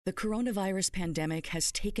The coronavirus pandemic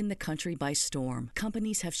has taken the country by storm.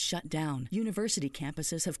 Companies have shut down, university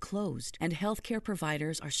campuses have closed, and healthcare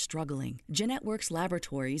providers are struggling. GenetWorks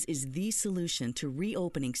Laboratories is the solution to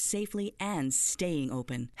reopening safely and staying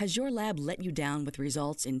open. Has your lab let you down with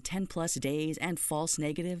results in 10 plus days and false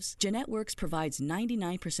negatives? GenetWorks provides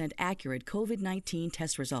 99% accurate COVID-19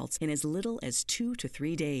 test results in as little as 2 to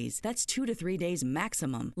 3 days. That's 2 to 3 days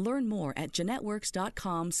maximum. Learn more at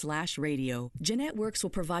genetworks.com/radio. GenetWorks will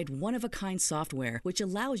provide one-of-a-kind software which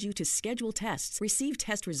allows you to schedule tests, receive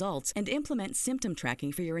test results, and implement symptom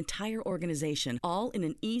tracking for your entire organization, all in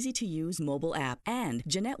an easy-to-use mobile app. And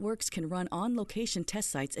GenetWorks can run on-location test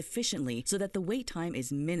sites efficiently so that the wait time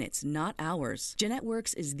is minutes, not hours.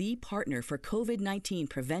 GenetWorks is the partner for COVID-19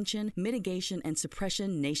 prevention, mitigation, and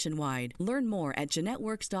suppression nationwide. Learn more at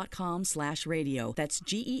genetworks.com/radio. That's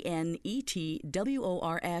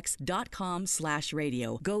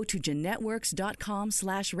GenetWorks.com/radio. Go to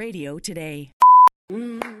genetworks.com/radio today.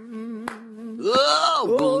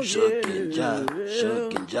 Oh, go shuck and jive,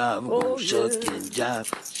 shuck and jive, I'm gon' shuck and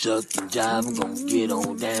jive, I'm gon' get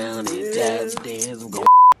on down and tap dance, I'm gon'.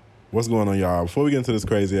 What's going on, y'all? Before we get into this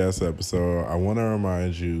crazy ass episode, I want to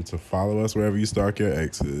remind you to follow us wherever you stalk your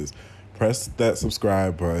exes. Press that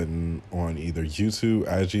subscribe button on either YouTube,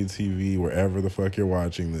 IGTV, wherever the fuck you're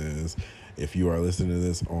watching this. If you are listening to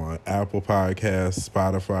this on Apple Podcasts,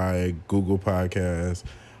 Spotify, Google Podcasts,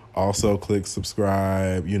 also click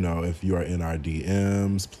subscribe. You know, if you are in our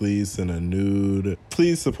DMs, please send a nude.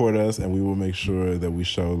 Please support us, and we will make sure that we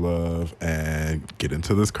show love and get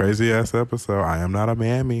into this crazy ass episode. I am not a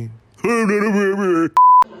mammy. Grinch,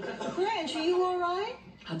 are you all right?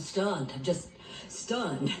 I'm stunned. I'm just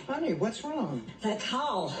stunned. Honey, what's wrong? That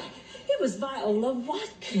call. It was Viola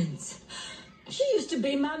Watkins. She used to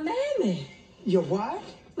be my mammy. Your what?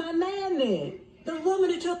 My mammy. The woman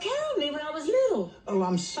who took care of me when I was little. Oh,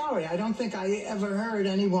 I'm sorry. I don't think I ever heard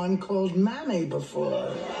anyone called Mammy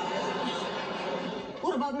before.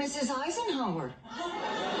 What about Mrs. Eisenhower?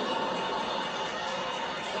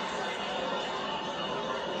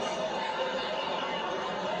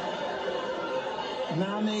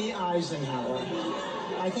 Mammy Eisenhower.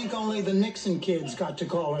 I think only the Nixon kids got to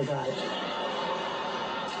call her that.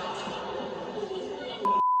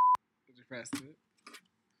 Did you press it?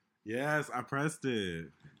 Yes, I pressed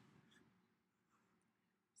it.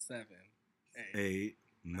 7, 8,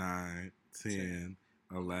 9, 10,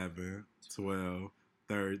 11, 12,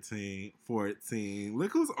 13, 14.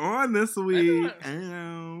 Look who's on this week.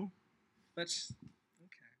 Ow. But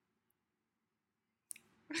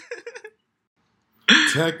okay.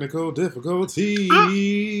 Technical difficulties.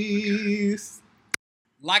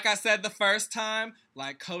 Like I said the first time,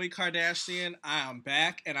 like Khloe Kardashian, I am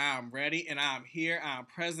back and I am ready and I am here. I am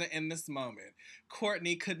present in this moment.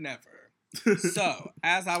 Courtney could never. So,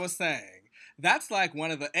 as I was saying, that's like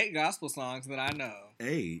one of the 8 gospel songs that I know.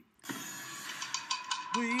 8?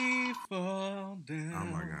 We fall down. Oh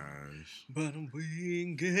my gosh. But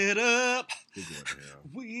we get up. We're going to hell.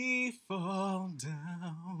 We fall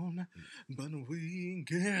down. But we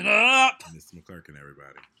get up. Mr. McClurkin,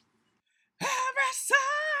 everybody. Every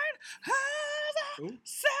side has a Ooh.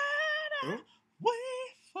 side. Ooh. We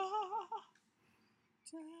fall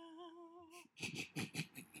down.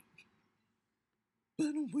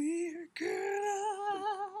 But we're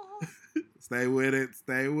good. Stay with it.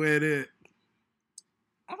 Stay with it.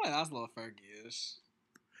 I thought that was a little Fergie-ish.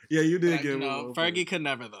 Yeah, you did Like, give you it a know, little Fergie could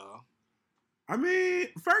never, though. I mean,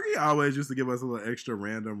 Fergie always used to give us a little extra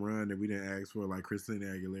random run that we didn't ask for, like Christina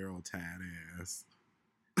Aguilera on Tad Ass.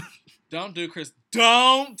 Don't do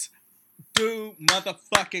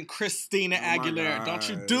motherfucking Christina Aguilera. Don't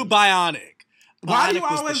you do Bionic. Why do you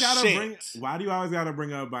Bionic was always the gotta shit.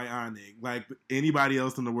 bring up Bionic? Like anybody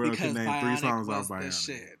else in the world Because can name 3 songs was off the Bionic.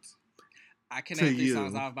 shit. I can To name 3 you.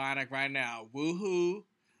 songs off Bionic right now. Woohoo,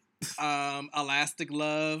 Elastic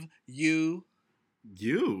Love, You.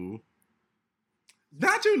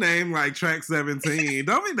 Not you name like track 17.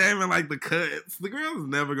 Don't be naming like the cuts. The girl's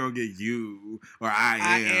never gonna get You or I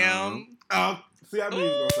Am. Oh, see, I knew you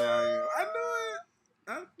was gonna say I Am. I knew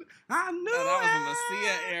it. I knew No, that was in it. the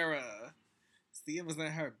Sia era. Sia was in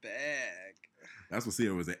her bag. That's what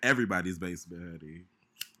Sia was in everybody's basement, honey.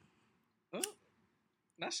 Oh,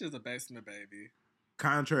 that shit's a basement baby.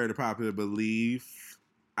 Contrary to popular belief,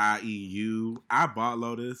 i.e. you, I bought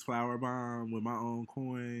Lotus Flower Bomb with my own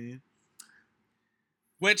coin.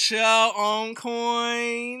 With your own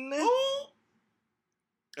coin. Ooh.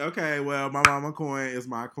 Okay, well, my mama coin is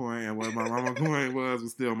my coin, and what my mama coin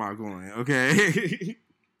was still my coin, okay?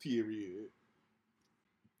 Period.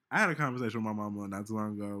 I had a conversation with my mama not too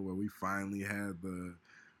long ago where we finally had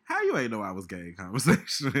How you ain't know I was gay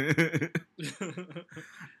conversation?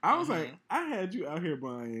 I was like, I had you out here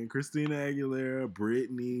buying Christina Aguilera,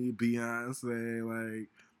 Britney, Beyonce, like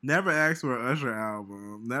never asked for an Usher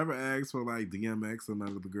album, never asked for like DMX or none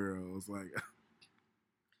of the girls. Like,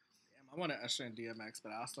 I wanted Usher and DMX,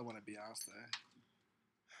 but I also wanted Beyonce.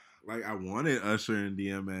 Like I wanted Usher and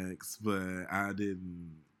DMX, but I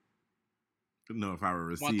didn't know if I would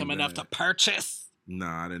receive. Want them enough to purchase? No,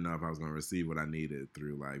 I didn't know if I was going to receive what I needed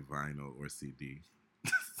through like vinyl or CD.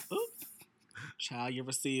 Child, you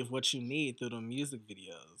receive what you need through the music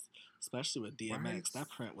videos, especially with DMX. Right. That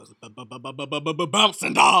print was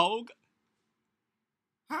bouncing, dog.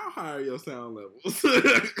 How high are your sound levels?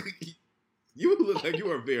 You look like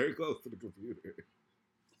you are very close to the computer.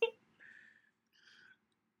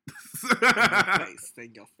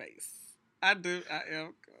 In your face. I do. I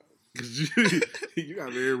am. You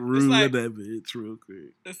got very rude like, with that bitch real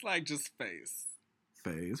quick. It's like just face.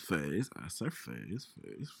 Face. I said face.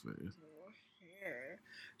 Oh, hair.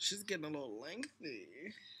 She's getting a little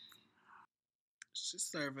lengthy. She's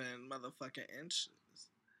serving motherfucking inches.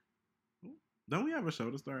 Don't we have a show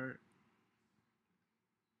to start?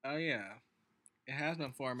 Oh, yeah. It has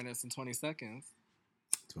been 4 minutes and 20 seconds.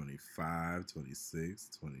 25, 26,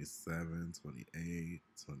 27, 28,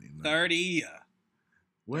 29. 30.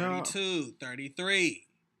 Well, 32, 33.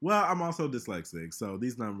 Well, I'm also dyslexic, so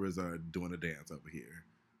these numbers are doing a dance over here.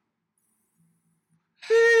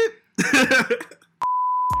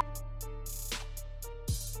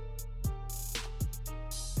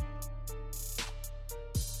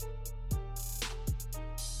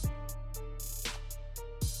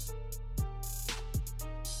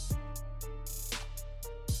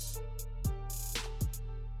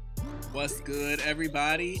 What's good,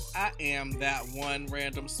 everybody? I am that one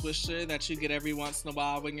random swisher that you get every once in a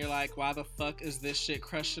while when you're like, why the fuck is this shit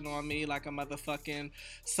crushing on me like a motherfucking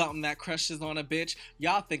something that crushes on a bitch?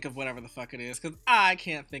 Y'all think of whatever the fuck it is, because I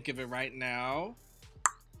can't think of it right now.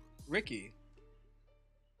 Ricky.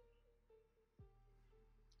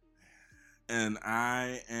 And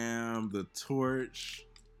I am the torch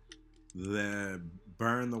that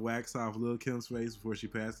burned the wax off Lil' Kim's face before she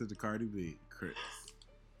passed it to Cardi B, Chris.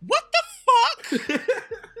 What the fuck?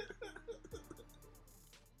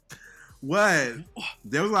 What?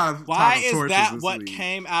 There was a lot of Why talk of is torches that this what week.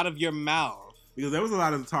 came out of your mouth? Because there was a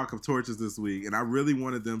lot of talk of torches this week, and I really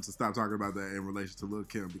wanted them to stop talking about that in relation to Lil'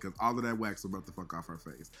 Kim, because all of that wax was about to fuck off her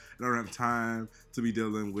face. I don't have time to be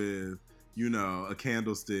dealing with, you know, a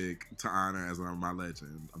candlestick to honor as my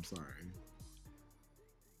legend. I'm sorry.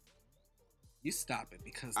 You stop it,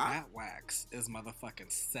 because that wax is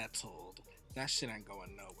motherfucking settled. That shit ain't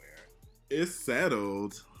going nowhere. It's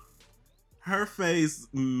settled. Her face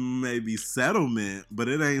may be settlement, but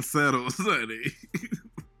it ain't settled, honey.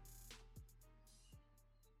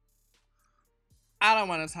 I don't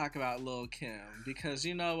want to talk about Lil' Kim, because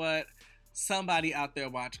you know what? Somebody out there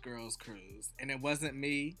watched Girls Cruise, and it wasn't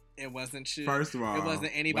me. It wasn't you. First of all, it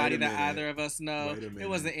wasn't anybody that minute. either of us know. It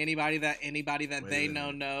wasn't anybody that they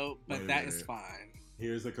know. But that is fine.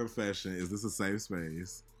 Here's a confession. Is this a safe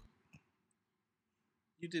space?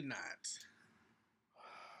 You did not.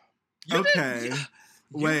 Okay.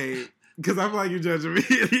 Wait, because I feel like you're judging me.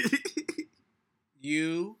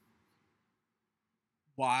 You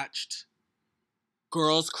watched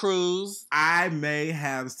Girls Cruise. I may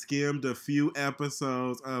have skimmed a few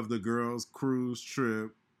episodes of the Girls Cruise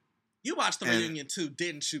trip. You watched the reunion too,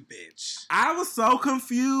 didn't you, bitch? I was so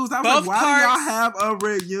confused. I was like, why do y'all have a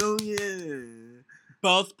reunion?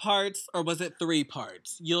 Both parts, or was it 3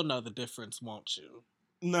 parts? You'll know the difference, won't you?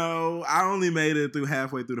 No, I only made it through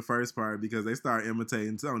halfway through the first part because they started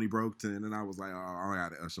imitating Tony Brockton, and I was like, oh, I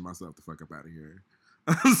gotta usher myself the fuck up out of here.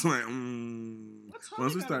 I was like, What's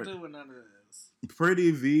Tony got to do with none of this?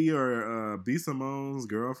 Pretty V or B Simone's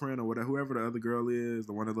girlfriend or whatever, whoever the other girl is,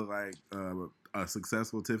 the one that looked like a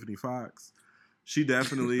successful Tiffany Fox, she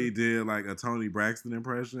definitely did like a Tony Braxton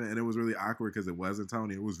impression, and it was really awkward because it wasn't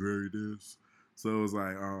Tony, it was very this. So it was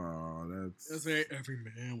like, oh, that's... It was very every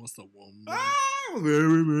man wants a woman.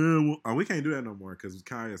 Every man... Oh, we can't do that no more because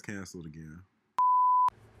Kaya's canceled again.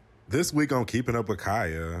 This week on Keeping Up with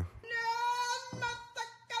Kaya...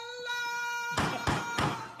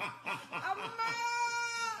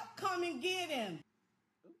 Come and get him.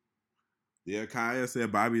 Yeah, Kaya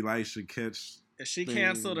said Bobby Light should catch... Is she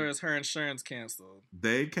canceled or is her insurance canceled?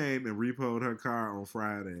 They came and repoed her car on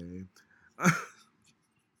Friday.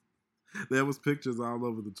 There was pictures all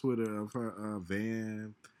over the Twitter of her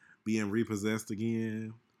van being repossessed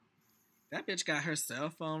again. That bitch got her cell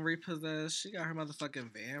phone repossessed. She got her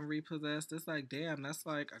motherfucking van repossessed. It's like, damn, that's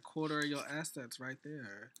like a quarter of your assets right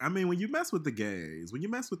there. I mean, when you mess with the gays, when you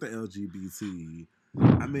mess with the LGBT,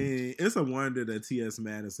 I mean, it's a wonder that T.S.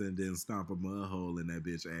 Madison didn't stomp a mud hole in that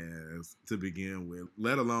bitch ass to begin with,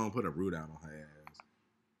 let alone put a root out on her ass.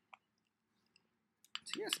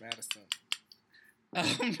 T.S. Madison.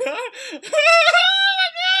 Oh my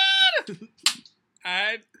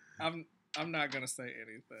god! I'm not gonna say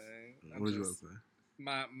anything. What did you want to say?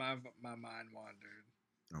 My mind wandered.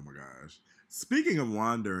 Oh my gosh. Speaking of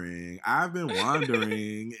wandering, I've been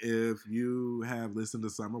wondering if you have listened to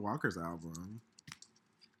Summer Walker's album.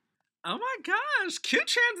 Oh my gosh, cute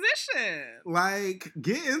transition. Like,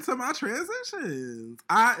 get into my transitions.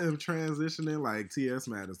 I am transitioning like T.S.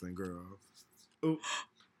 Madison, girl. Ooh.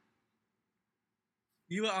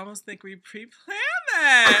 You would almost think we pre-planned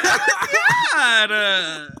that. Oh my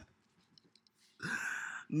god.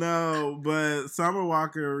 No, but Summer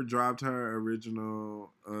Walker dropped her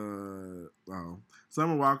original.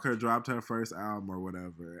 Summer Walker dropped her first album or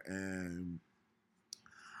whatever, and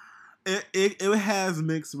it has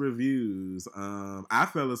mixed reviews. I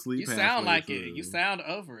fell asleep. You sound like through. It. You sound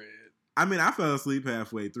over it. I mean, I fell asleep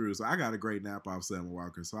halfway through, so I got a great nap off Summer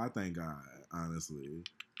Walker. So I thank God, honestly.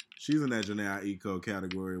 She's in that Jhené Aiko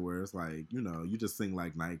category where it's like, you know, you just sing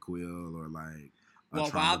like NyQuil or like. Well,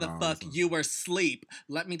 while the fuck you were asleep,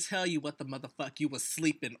 let me tell you what the motherfuck you was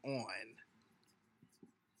sleeping on.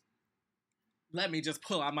 Let me just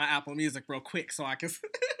pull out my Apple Music real quick so I can...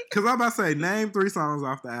 Because I'm about to say, name 3 songs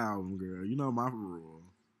off the album, girl. You know my rule.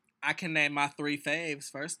 I can name my 3 faves,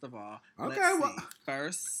 first of all. Okay, well...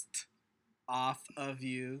 First, Off of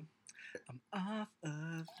You. I'm off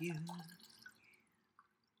of you.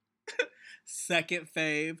 Second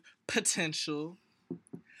fave, Potential.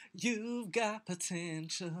 You've got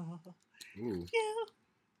potential. Ooh. You.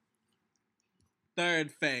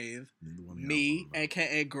 Third fave, Me,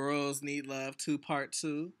 a.k.a. Girls Need Love 2 Part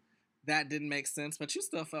 2. That didn't make sense, but you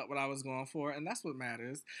still felt what I was going for, and that's what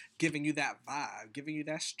matters. Giving you that vibe, giving you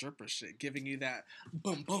that stripper shit, giving you that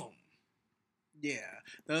boom, boom. Yeah,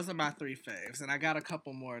 those are my 3 faves, and I got a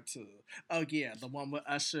couple more, too. Oh, yeah, the one with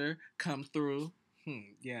Usher, Come Through.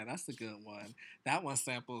 Yeah, that's a good one. That one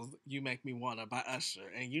samples You Make Me Wanna by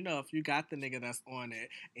Usher. And you know, if you got the nigga that's on it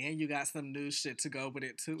and you got some new shit to go with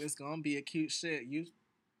it too, it's gonna be a cute shit. You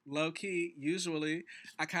low key, usually,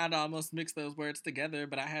 I kinda almost mix those words together,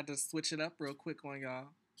 but I had to switch it up real quick on y'all.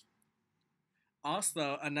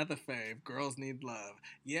 Also, another fave, Girls Need Love.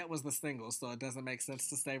 Yeah, it was the single, so it doesn't make sense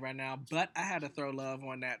to say right now, but I had to throw love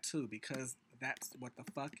on that too, because that's what the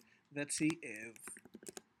fuck the tea is.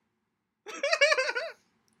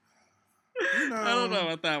 You know, I don't know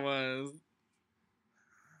what that was.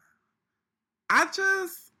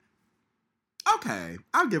 Okay,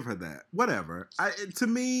 I'll give her that. Whatever. To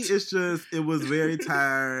me, it's just, it was very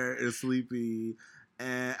tired and sleepy,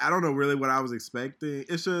 and I don't know really what I was expecting.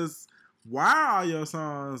 It's just, why are all your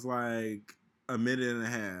songs like a minute and a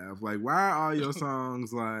half? Like, why are all your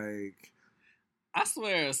songs like... I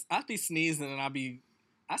swear, I'll be sneezing and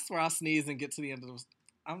I swear I'll sneeze and get to the end of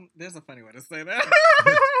the... there's a funny way to say that.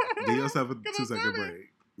 Give yourself a 2-second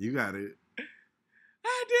break. You got it.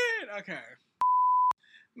 I did. Okay.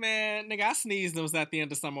 Man, nigga, I sneezed and it was at the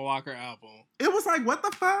end of Summer Walker album. It was like, what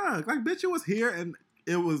the fuck? Like, bitch, it was here and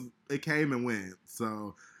it came and went.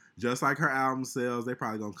 So, just like her album sales, they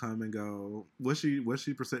probably gonna come and go. What's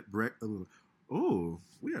she percent break? Ooh,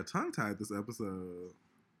 we are tongue-tied this episode.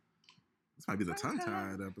 This might be the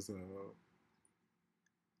tongue-tied episode.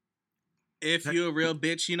 If you're a real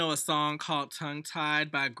bitch, you know a song called Tongue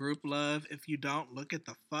Tied by Group Love. If you don't, look it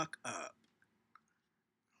the fuck up.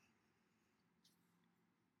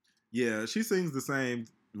 Yeah, she sings the same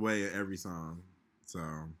way in every song. So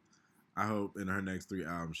I hope in her next 3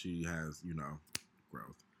 albums she has, you know,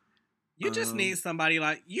 growth. You just need somebody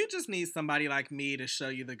like me to show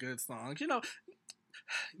you the good songs. You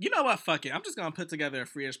know what? Fuck it. I'm just going to put together a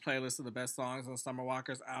free-ish playlist of the best songs on Summer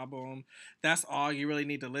Walker's album. That's all you really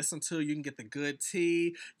need to listen to. You can get the good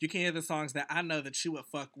tea. You can hear the songs that I know that you would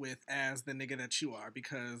fuck with as the nigga that you are,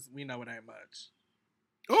 because we know it ain't much.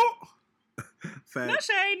 Oh! No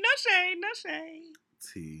shade, no shade, no shade.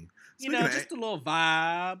 Tea. Just a little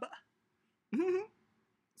vibe. Mm-hmm.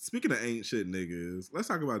 Speaking of ain't shit niggas, let's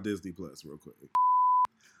talk about Disney Plus real quick.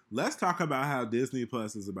 Let's talk about how Disney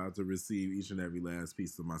Plus is about to receive each and every last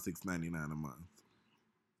piece of my $6.99 a month.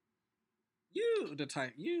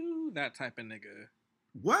 That type of nigga.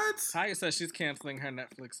 What? Taya says she's canceling her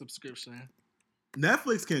Netflix subscription.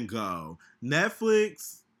 Netflix can go.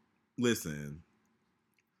 Netflix, listen.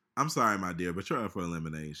 I'm sorry, my dear, but you're up for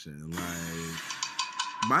elimination.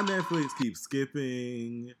 Like, My Netflix keeps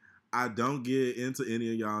skipping. I don't get into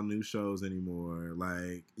any of y'all new shows anymore.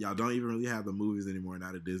 Like, y'all don't even really have the movies anymore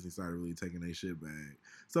now that Disney started really taking their shit back.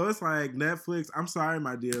 So it's like, Netflix, I'm sorry,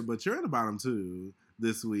 my dear, but you're in the bottom two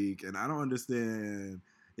this week, and I don't understand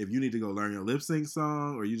if you need to go learn your lip sync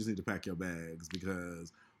song or you just need to pack your bags,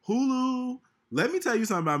 because Hulu, let me tell you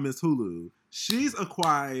something about Miss Hulu. She's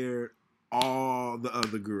acquired all the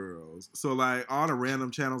other girls. So, like, all the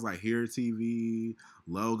random channels like Here TV,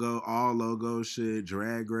 Logo, all Logo shit,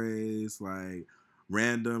 Drag Race, like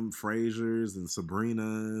random Frasers and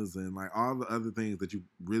Sabrinas, and like all the other things that you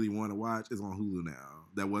really want to watch is on Hulu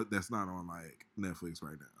now. That's not on like Netflix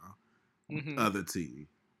right now. Mm-hmm. Other T.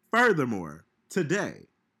 Furthermore, today,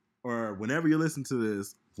 or whenever you listen to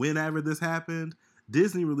this, whenever this happened,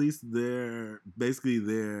 Disney released their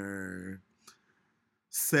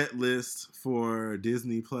set list for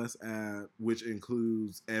Disney Plus app, which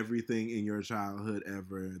includes everything in your childhood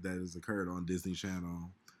ever that has occurred on Disney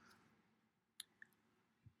Channel.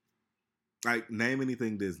 Like, name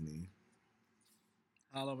anything Disney.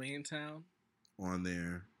 Halloween Town. On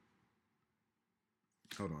there.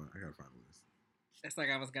 Hold on, I gotta find the list. It's like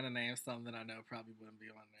I was gonna name something that I know probably wouldn't be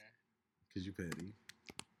on there. Cause you petty.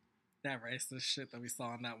 That racist shit that we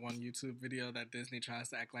saw in that one YouTube video that Disney tries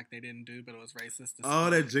to act like they didn't do, but it was racist. Oh,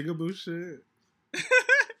 that Jigaboo shit.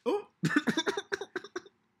 Ooh.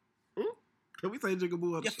 Ooh. Can we say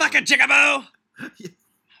Jigaboo on the You show? fucking Jigaboo! Yeah.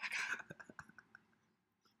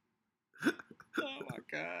 Oh my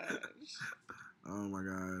gosh. Oh my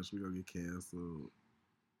gosh, we gonna get canceled.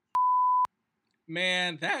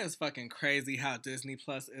 Man, that is fucking crazy how Disney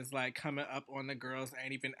Plus is like coming up on the girls that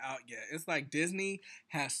ain't even out yet. It's like Disney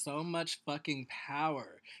has so much fucking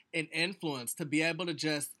power and influence to be able to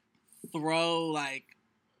just throw like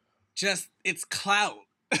just its clout.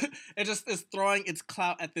 It just is throwing its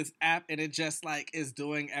clout at this app, and it just like is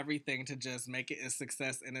doing everything to just make it a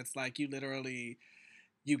success. And it's like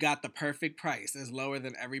you got the perfect price. It's lower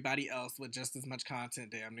than everybody else with just as much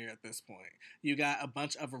content damn near at this point. You got a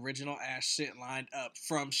bunch of original ass shit lined up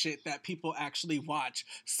from shit that people actually watch,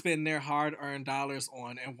 spend their hard-earned dollars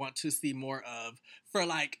on, and want to see more of for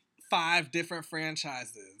like 5 different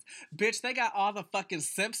franchises. Bitch, they got all the fucking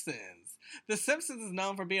Simpsons. The Simpsons is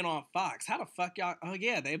known for being on Fox. How the fuck y'all... Oh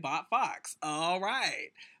yeah, they bought Fox. All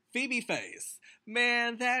right. Phoebe Face.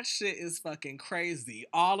 Man, that shit is fucking crazy.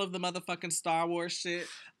 All of the motherfucking Star Wars shit,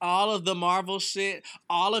 all of the Marvel shit,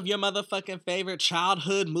 all of your motherfucking favorite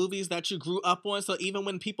childhood movies that you grew up on. So even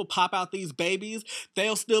when people pop out these babies,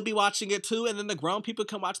 they'll still be watching it too. And then the grown people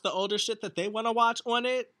can watch the older shit that they want to watch on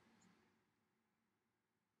it.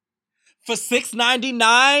 For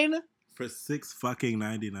 $6.99? For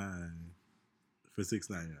 $6.99. For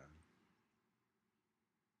 $6.99.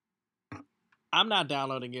 I'm not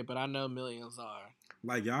downloading it, but I know millions are.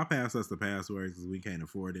 Like, y'all pass us the passwords because we can't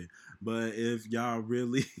afford it. But if y'all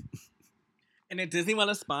really... And if Disney want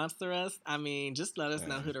to sponsor us, I mean, just let us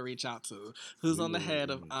know who to reach out to. Who's on the head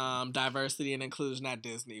of diversity and inclusion at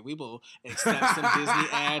Disney? We will accept some Disney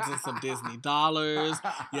ads and some Disney dollars.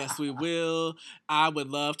 Yes, we will. I would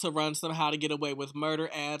love to run some How to Get Away with Murder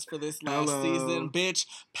ads for this last season. Bitch,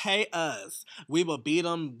 pay us. We will beat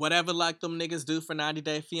them, whatever like them niggas do for 90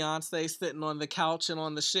 Day Fiancé, sitting on the couch and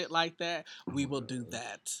on the shit like that. We will do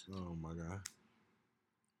that. Oh, my God.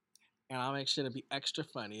 And I'll make sure to be extra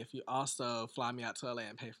funny if you also fly me out to LA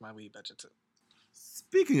and pay for my weed budget too.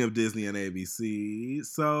 Speaking of Disney and ABC,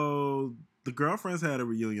 so the Girlfriends had a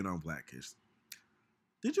reunion on Blackish.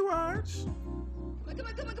 Did you watch? Come on. We're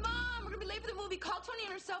going to be late for the movie. Call Tony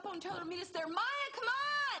on her cell phone and tell her to meet us there. Maya, come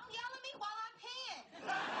on! Don't yell at me while I'm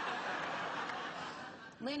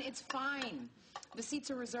peeing. Lynn, it's fine. The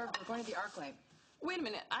seats are reserved. We're going to the ArcLight. Wait a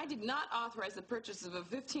minute. I did not authorize the purchase of a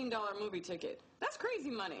 $15 movie ticket. That's crazy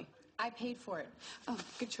money. I paid for it. Oh,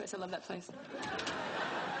 good choice. I love that place.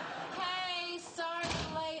 Hey, sorry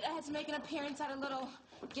I'm late. I had to make an appearance at a little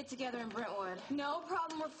get-together in Brentwood. No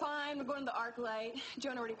problem. We're fine. We're going to the ArcLight.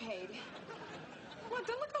 Joan already paid. What?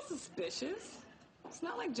 Don't look all suspicious. It's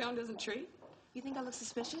not like Joan doesn't treat. You think I look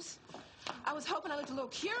suspicious? I was hoping I looked a little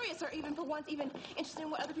curious, or even for once, even interested in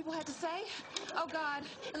what other people had to say. Oh, God.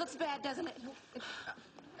 It looks bad, doesn't it?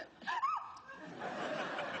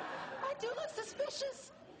 I do look suspicious.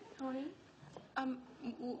 Tony?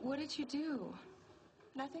 What did you do?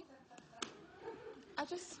 Nothing. I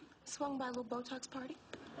just swung by a little Botox party.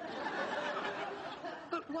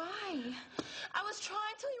 But why? I was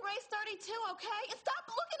trying to erase 32, okay? And stop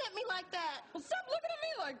looking at me like that. Well, stop looking at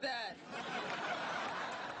me like that.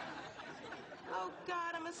 Oh,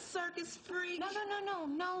 God, I'm a circus freak. No,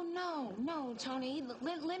 Tony.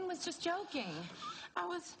 Lynn was just joking. I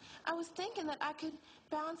was thinking that I could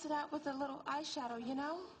balance it out with a little eyeshadow, you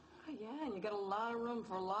know? Oh, yeah, and you got a lot of room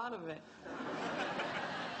for a lot of it.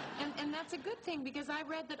 And that's a good thing because I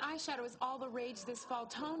read that eyeshadow is all the rage this fall.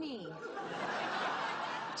 Tony,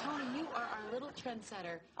 you are our little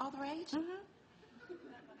trendsetter. All the rage? Mm-hmm.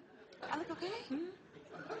 I look okay?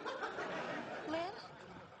 Mm-hmm. Lynn?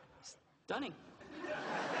 Stunning.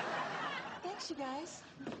 Thanks, you guys.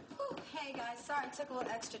 Ooh, hey, guys, sorry it took a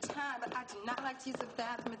little extra time, but I do not like to use the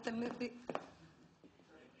bathroom at the movie.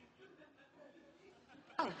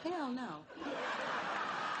 Oh, hell no.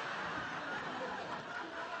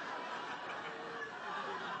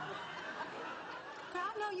 I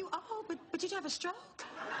know you old, but did you have a stroke?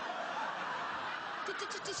 Did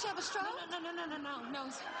she have a stroke? No.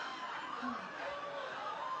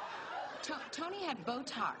 Tony had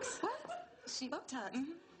Botox. What? She Botox.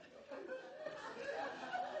 Mm-hmm.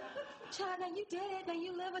 Child, now you did it. Now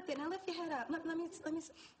you live with it. Now lift your head up. Let me.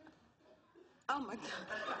 Oh my God.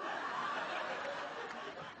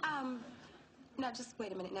 Now just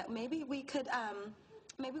wait a minute. Now maybe we could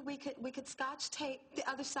scotch tape the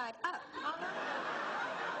other side up.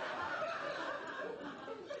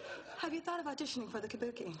 Have you thought of auditioning for the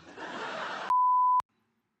Kabuki?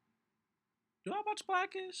 Do I watch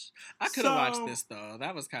Blackish? I could have watched this though.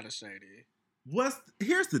 That was kind of shady.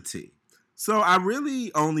 Here's the tea. So I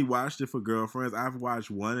really only watched it for girlfriends. I've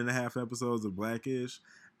watched 1.5 episodes of Blackish,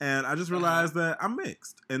 and I just realized that I'm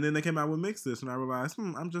mixed. And then they came out with Mixed-ish, and I realized,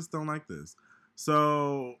 I just don't like this.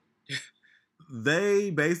 So they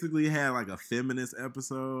basically had like a feminist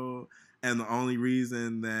episode, and the only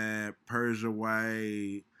reason that Persia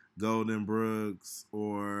White, Golden Brooks,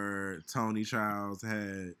 or Tony Childs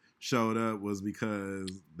had showed up was because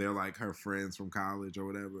they're like her friends from college or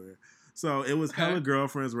whatever. So it was hella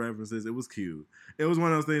girlfriends references. It was cute. It was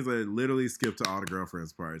one of those things that literally skip to all the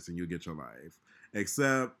girlfriends parts and you get your life.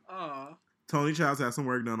 Except Tony Childs had some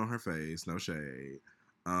work done on her face. No shade.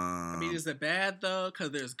 I mean, is it bad though?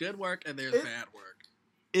 Because there's good work and there's bad work.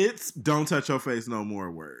 It's don't touch your face no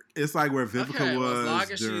more work. It's like where Vivica was. As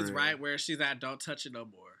long as she's right where she's at, don't touch it no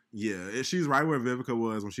more. Yeah, she's right where Vivica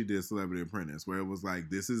was when she did Celebrity Apprentice, where it was like,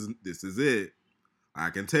 this is it. I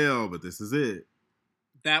can tell, but this is it.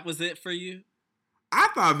 That was it for you? I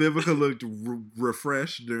thought Vivica looked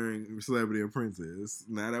refreshed during Celebrity Apprentice.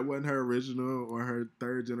 Now, that wasn't her original or her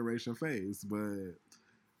third generation face, but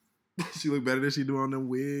she looked better than she do on them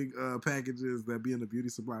wig packages that be in the beauty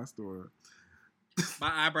supply store.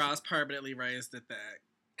 My eyebrows permanently raised at that.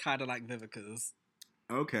 Kind of like Vivica's.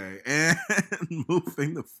 Okay, and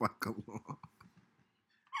moving the fuck along.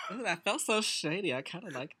 Ooh, that felt so shady. I kind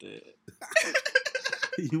of liked it.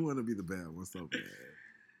 You want to be the bad one so bad.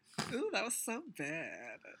 Ooh, that was so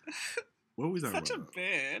bad. What were we talking about? Such a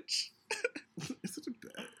bitch. It's such a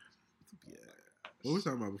bad. What were we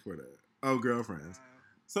talking about before that? Oh, girlfriends.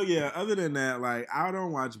 So yeah, other than that, like, I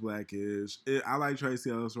don't watch Blackish. I like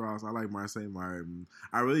Tracee Ellis Ross. I like Marsai Martin.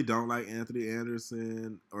 I really don't like Anthony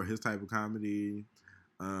Anderson or his type of comedy.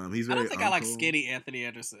 He's very I don't think I like skinny Anthony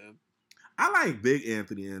Anderson. I like Big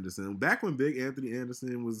Anthony Anderson. Back when Big Anthony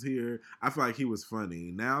Anderson was here, I feel like he was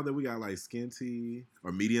funny. Now that we got like skinty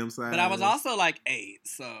or medium size. But I was also like 8,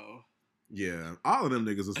 so. Yeah, all of them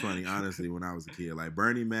niggas was funny, honestly, when I was a kid. Like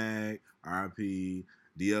Bernie Mac, R.I.P.,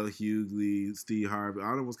 D.L. Hughley, Steve Harvey,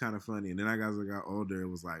 all of them was kind of funny. And then as I got older, it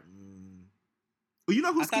was like, Well, you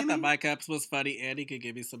know who's skinny? I thought that Mike Epps was funny and he could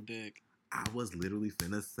give me some dick. I was literally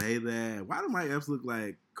finna say that. Why do Mike Epps look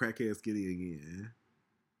like crackhead skinny again?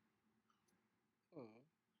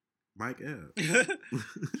 Mike Epps.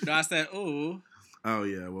 No, I said, ooh. Oh,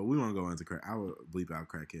 yeah. Well, we won't go into crack. I would bleep out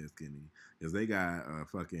crackhead skinny. Because they got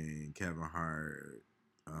fucking Kevin Hart,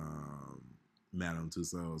 Madame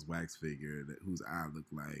Tussauds wax figure whose eye look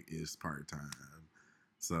like is part-time.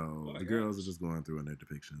 So the girls are just going through in their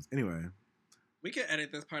depictions. Anyway. We can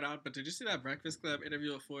edit this part out, but did you see that Breakfast Club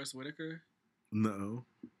interview with Forrest Whitaker? No.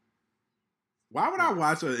 Why would I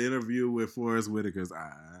watch an interview with Forrest Whitaker's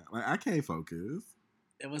eye? Like, I can't focus.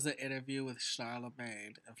 It was an interview with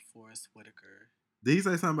Charlamagne and Forrest Whitaker. Did he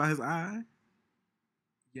say something about his eye?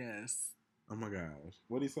 Yes. Oh my gosh.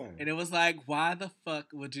 What'd he say? And it was like, why the fuck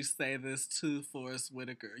would you say this to Forrest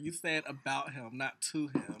Whitaker? You said about him, not to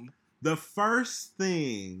him. The first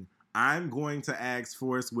thing I'm going to ask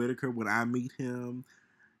Forrest Whitaker when I meet him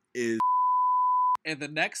is... And the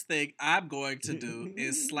next thing I'm going to do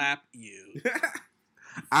is slap you.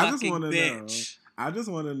 I just want to know. I just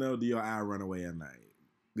want to know, do your eye run away at night?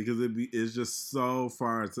 Because it's just so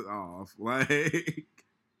far off. Like...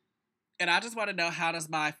 And I just want to know, how does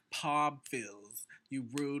my palm feel? You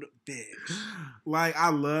rude bitch. Like, I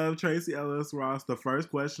love Tracy Ellis Ross. The first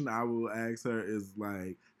question I will ask her is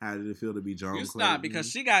like, how did it feel to be Joan You Clayton? stop because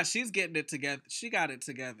she's getting it together. She got it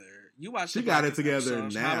together. You watch. She got it together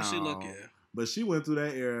episode. now. How was she looking? But she went through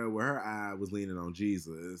that era where her eye was leaning on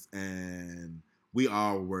Jesus, and we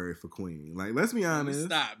all were worried for Queen. Like, let's be honest.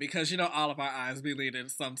 Stop, because all of our eyes be leaning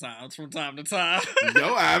sometimes from time to time.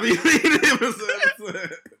 Your eye be leaning.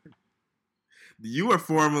 You were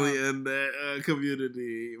formerly in that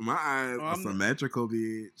community. My eyes are symmetrical,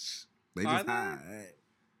 bitch. They just hide.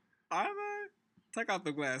 Are they? Take off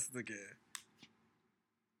the glasses again.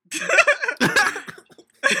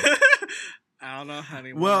 I don't know,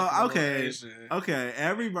 honey. Well, okay. Okay,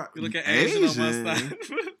 everybody. You look at Asian on one side.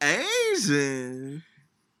 Asian.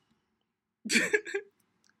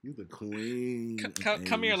 You the queen.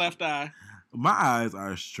 Come here, left eye. My eyes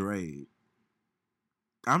are straight.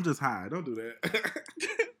 I'm just high. Don't do that.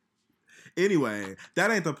 Anyway,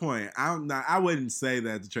 that ain't the point. I wouldn't say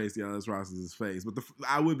that to Tracy Ellis Ross's face, but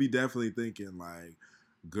I would be definitely thinking like,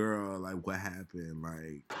 girl, like what happened?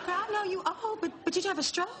 Like, Girl, I know you old, but did you have a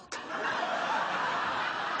stroke?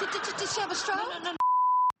 Did she have a stroke?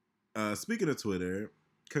 No. Speaking of Twitter,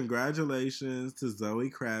 congratulations to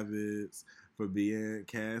Zoe Kravitz for being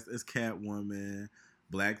cast as Catwoman.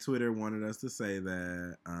 Black Twitter wanted us to say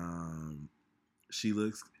that. She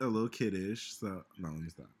looks a little kiddish, so no, let me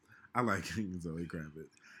stop. I like Zoe Kravitz.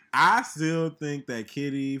 I still think that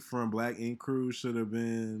Kitty from Black Ink Crew should have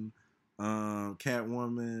been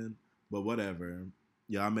Catwoman, but whatever.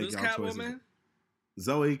 Y'all make y'all choices. Catwoman?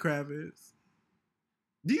 Zoe Kravitz.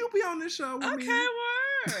 Do you be on this show with me? Okay,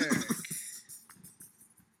 word.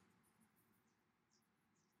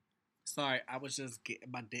 Sorry, I was just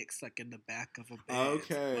getting my dick stuck in the back of a bed.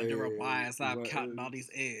 Okay. Wondering why as I'm counting all these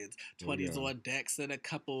ends. 20s on decks and a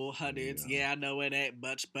couple hundreds. Yeah, I know it ain't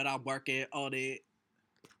much, but I'm working on it.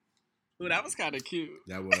 Ooh, that was kind of cute.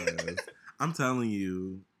 That was. I'm telling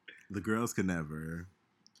you, the girls can never.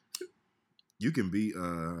 You can be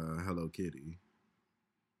Hello Kitty.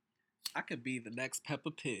 I could be the next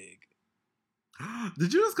Peppa Pig.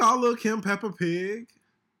 Did you just call Lil' Kim Peppa Pig?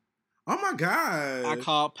 Oh my God. I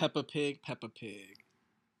call Peppa Pig Peppa Pig.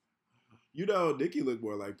 You know, Nikki looked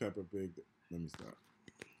more like Peppa Pig. Let me stop.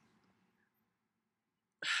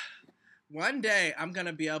 One day, I'm going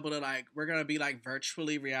to be able to, we're going to be,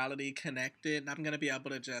 virtually reality connected. And I'm going to be able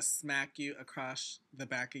to just smack you across the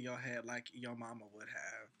back of your head like your mama would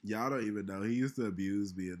have. Y'all don't even know. He used to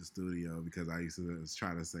abuse me in the studio because I used to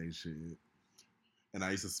try to say shit. And I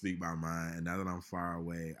used to speak my mind. And now that I'm far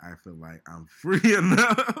away, I feel like I'm free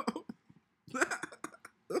enough.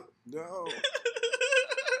 No.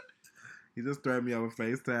 He just threatened me over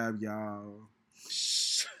FaceTime, y'all.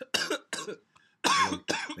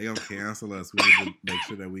 They gonna cancel us. We need to make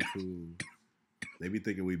sure that we cool. They be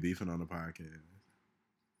thinking we beefing on the podcast.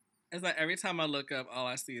 It's like every time I look up, all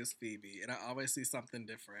I see is Phoebe. And I always see something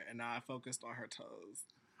different. And now I focused on her toes.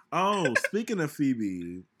 Oh, speaking of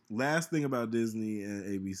Phoebe, last thing about Disney and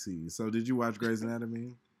ABC. So did you watch Grey's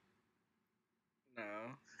Anatomy? No.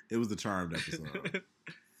 It was the Charmed episode.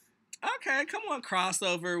 Okay, come on,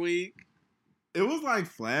 crossover week. It was like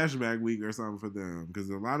flashback week or something for them because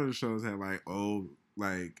a lot of the shows had old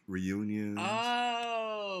reunions.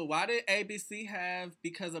 Oh, why did ABC have?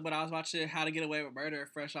 Because of when I was watching How to Get Away with Murder,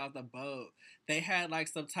 fresh off the boat, they had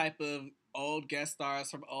some type of old guest stars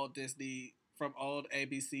from old Disney, from old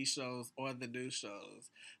ABC shows or the new shows,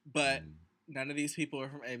 but. None of these people are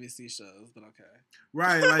from ABC shows, but okay.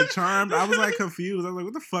 Right, Charmed. I was confused. I was like,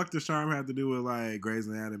 what the fuck does Charmed have to do with Grey's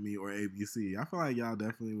Anatomy or ABC? I feel like y'all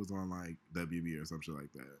definitely was on WB or some shit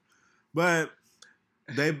like that. But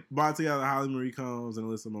they brought together Holly Marie Combs and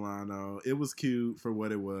Alyssa Milano. It was cute for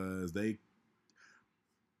what it was.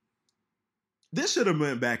 This should have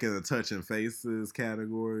went back in the touching faces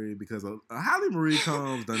category because Holly Marie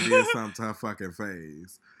Combs done did something to her fucking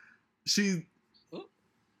face.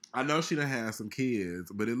 I know she done had some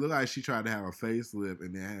kids, but it looked like she tried to have a facelift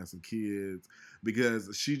and then had some kids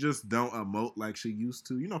because she just don't emote like she used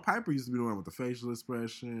to. You know, Piper used to be the one with the facial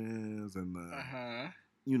expressions and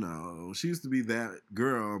you know, she used to be that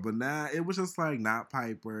girl, but now it was just not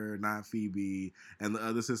Piper, not Phoebe, and the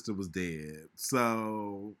other sister was dead.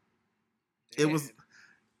 So it was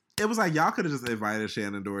like y'all could have just invited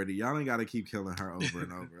Shannon Doherty. Y'all ain't got to keep killing her over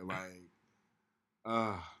and over.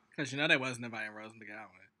 Because they wasn't inviting Rose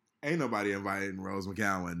McGowan. Ain't nobody inviting Rose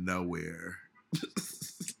McGowan nowhere.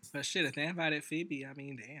 But shit, if they invited Phoebe, I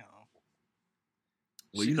mean, damn.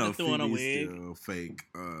 Well, you know, Phoebe's still fake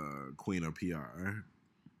queen of PR.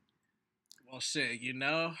 Well, shit,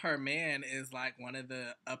 her man is one of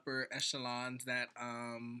the upper echelons that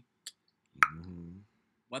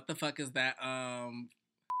What the fuck is that?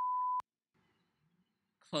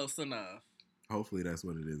 Close enough. Hopefully that's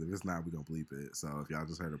what it is. If it's not, we're gonna bleep it. So if y'all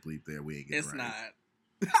just heard a bleep there, we ain't getting it right.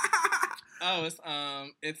 It's not. Oh,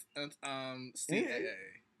 it's CAA.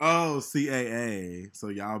 Oh, CAA. So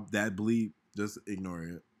y'all, that bleep, just ignore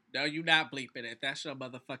it. No, you not bleeping it. That's your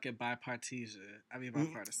motherfucking bipartisan. I mean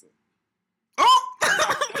bipartisan. Oh!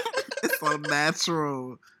 It's so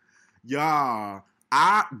natural. Y'all,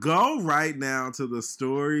 I go right now to the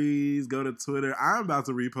stories, go to Twitter. I'm about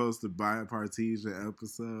to repost the bipartisan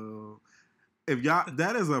episode. If y'all,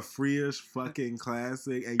 that is a free-ish fucking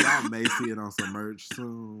classic, and y'all may see it on some merch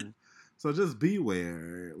soon. So just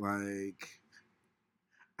beware. Like,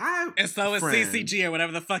 and so is CCG or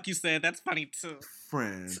whatever the fuck you said. That's funny too.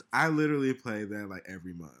 Friend, I literally play that like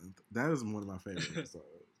every month. That is one of my favorite episodes.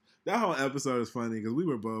 That whole episode is funny because we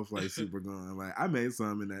were both like super gone. Like, I made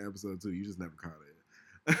some in that episode too. You just never caught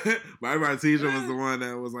it. My teacher was the one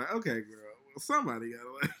that was like, okay, girl, well, somebody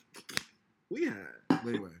gotta like, we had. But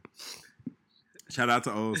anyway, shout out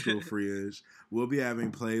to Old School Free-ish. We'll be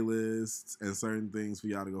having playlists and certain things for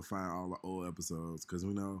y'all to go find all the old episodes because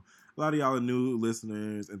we know a lot of y'all are new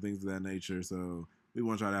listeners and things of that nature. So we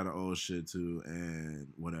want y'all to have the old shit too and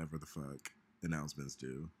whatever the fuck announcements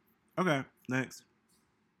do. Okay, next.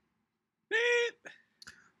 Beep.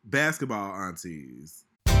 Basketball aunties.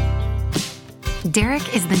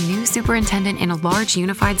 Derek is the new superintendent in a large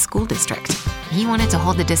unified school district. He wanted to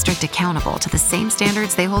hold the district accountable to the same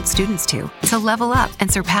standards they hold students to level up and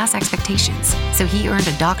surpass expectations. So he earned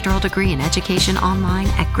a doctoral degree in education online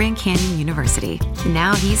at Grand Canyon University.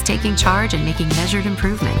 Now he's taking charge and making measured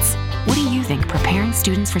improvements. What do you think preparing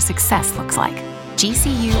students for success looks like?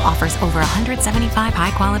 GCU offers over 175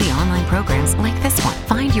 high-quality online programs like this one.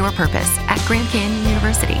 Find your purpose at Grand Canyon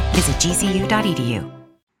University. Visit gcu.edu.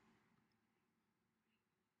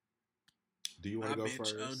 Do you want to go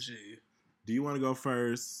first? OG. Do you want to go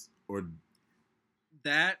first or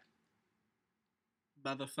that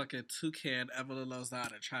motherfucking toucan Evelyn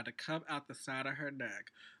Lozada tried to come out the side of her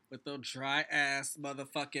neck with those dry ass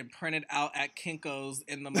motherfucking printed out at Kinko's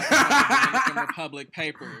in the motherfucking Dominican Republic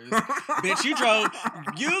papers. Bitch,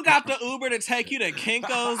 you got the Uber to take you to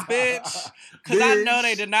Kinko's, bitch. Because I know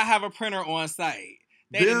they did not have a printer on site.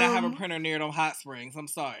 They did not have a printer near them hot springs. I'm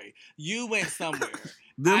sorry. You went somewhere.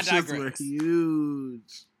 Them I shits digress. were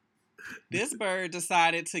huge. This bird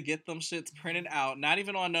decided to get them shits printed out, not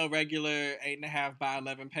even on no regular 8.5 by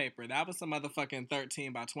 11 paper. That was some motherfucking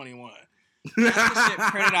 13 by 21. Got the shit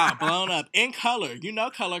printed out, blown up, in color. You know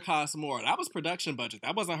color costs more. That was production budget.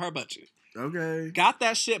 That wasn't her budget. Okay. Got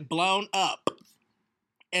that shit blown up.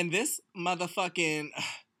 And this motherfucking...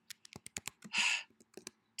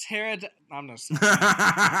 I'm not sorry.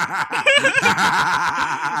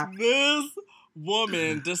 This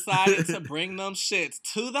woman decided to bring them shits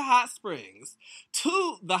to the hot springs.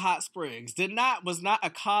 Was not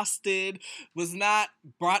accosted, was not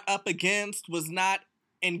brought up against, was not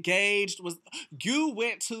engaged. You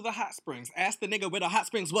went to the hot springs. Asked the nigga where the hot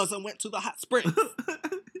springs was and went to the hot springs.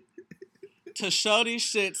 To show these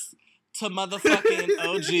shits to motherfucking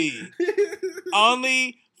OG.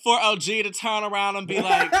 Only for OG to turn around and be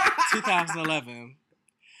like, 2011.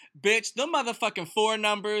 Bitch, them motherfucking 4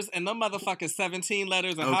 numbers and them motherfucking 17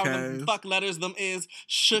 letters and however the fuck letters them is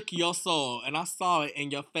shook your soul. And I saw it in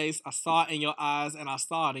your face, I saw it in your eyes, and I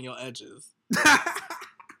saw it in your edges.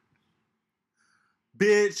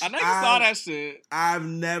 Bitch, I know you saw that shit. I've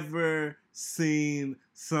never seen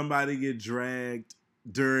somebody get dragged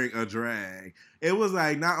during a drag. It was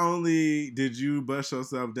like, not only did you bust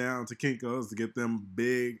yourself down to Kinko's to get them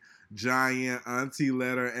big, giant auntie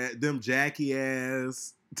letter, them Jackie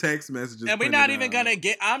ass text messages. And I'm not even going to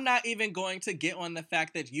get on the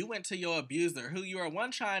fact that you went to your abuser, who you are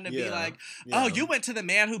trying to be like, oh, you went to the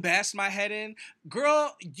man who bashed my head in.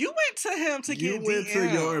 Girl, you went to him to get DMs. You went to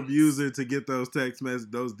your abuser to get those text messages,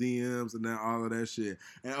 those DMs, and then all of that shit.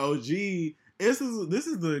 And OG... This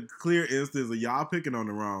is the clear instance of y'all picking on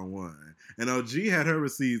the wrong one. And OG had her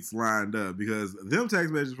receipts lined up because them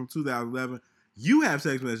text messages from 2011, you have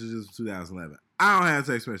text messages from 2011. I don't have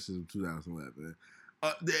text messages from 2011.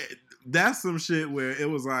 That's some shit where it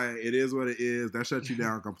was like, it is what it is. That shuts you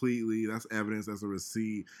down completely. That's evidence. That's a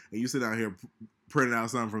receipt. And you sit out here printing out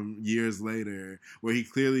something from years later where he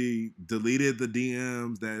clearly deleted the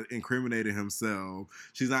DMs that incriminated himself.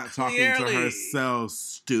 She's not talking to herself,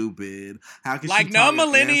 stupid. How can like she no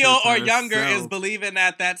millennial or younger is believing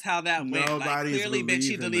that that's how that went. Nobody's like clearly, bitch,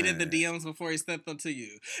 he deleted that. the DMs before he sent them to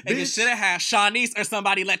you. And you should have had Shawnice or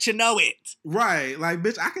somebody let you know it. Right, like,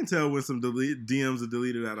 bitch, I can tell when some DMs are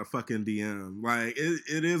deleted out of fucking DM. Like,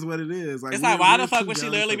 it is what it is. Like, it's like, why the fuck would she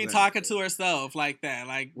literally be talking to herself like that?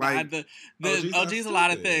 Like the OG's a lot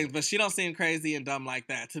of things, but she don't seem crazy and dumb like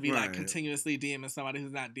that to be like continuously DMing somebody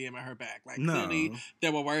who's not DMing her back. Like, clearly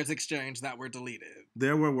there were words exchanged that were deleted.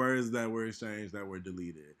 There were words that were exchanged that were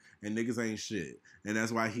deleted. And niggas ain't shit. And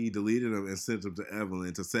that's why he deleted them and sent them to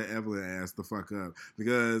Evelyn to set Evelyn ass the fuck up.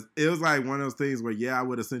 Because it was like one of those things where, yeah, I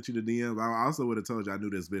would have sent you the DMs. I also would have told you I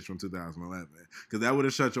knew this bitch from 2011. Because that would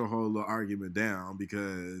have shut your whole little argument down.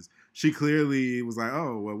 Because she clearly was like,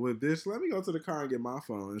 oh, well, bitch, let me go to the car and get my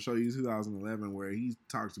phone and show you 2011 where he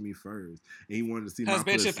talked to me first. And he wanted to see my pussy.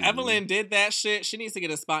 Because, bitch, if Evelyn did that shit, she needs to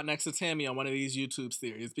get a spot next to Tammy on one of these YouTube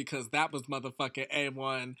series. Because that was motherfucking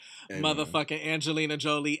A1. Motherfucking Angelina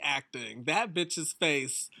Jolie acting. That bitch's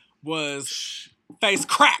face was face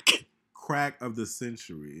crack. Crack of the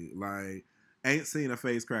century. Like, ain't seen a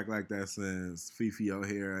face crack like that since Fifi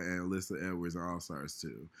O'Hara and Alyssa Edwards and All Stars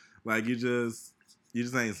 2. Like, you just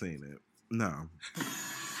ain't seen it. No.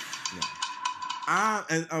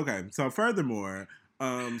 And okay, so furthermore,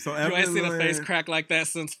 so you ain't seen a face crack like that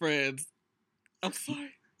since Friends. I'm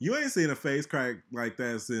sorry. You ain't seen a face crack like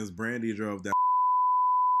that since Brandy drove down.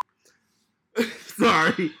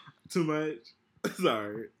 Sorry. Too much.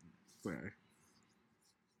 Sorry.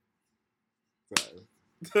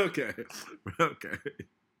 Okay.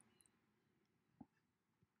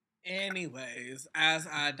 Anyways, as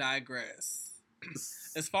I digress,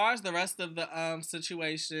 as far as the rest of the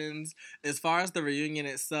situations, as far as the reunion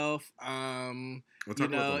itself, you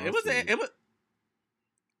know, it was.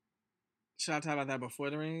 Should I talk about that before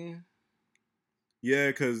the reunion? Yeah,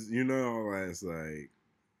 because you know, it's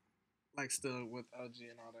like still with LG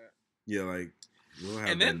and all that. Yeah, like we'll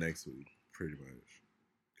have that next week, pretty much,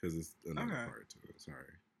 because it's another part to it. Sorry.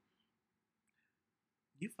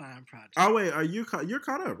 You fine, project. Oh wait, are you you're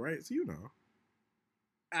caught up, right? So you know.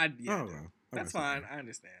 Yeah, that's fine. I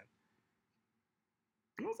understand.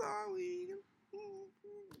 I'm sorry.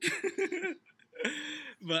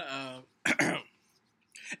 But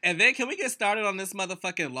and then can we get started on this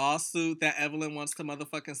motherfucking lawsuit that Evelyn wants to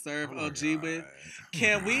motherfucking serve OG with?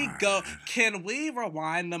 Can we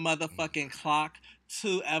rewind the motherfucking clock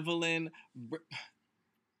to Evelyn?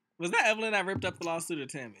 Was that Evelyn that ripped up the lawsuit or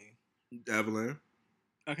Tammy? Evelyn.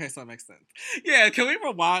 Okay, so that makes sense. Yeah, can we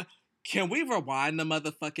rewind the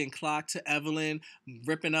motherfucking clock to Evelyn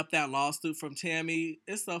ripping up that lawsuit from Tammy?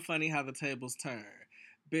 It's so funny how the tables turn.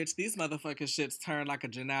 Bitch, these motherfucking shits turn like a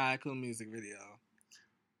Janai Aiko music video.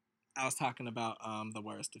 I was talking about The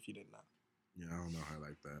Worst, if you didn't know. Yeah, I don't know her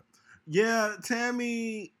like that. Yeah,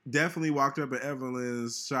 Tammy definitely walked up at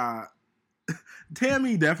Evelyn's shop.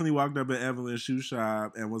 Tammy definitely walked up at Evelyn's shoe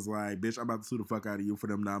shop and was like, bitch, I'm about to sue the fuck out of you for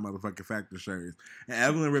them non-motherfucking Factor shirts. And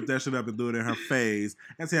Evelyn ripped that shit up and threw it in her face.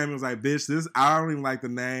 And Tammy was like, bitch, I don't even like the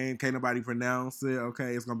name. Can't nobody pronounce it.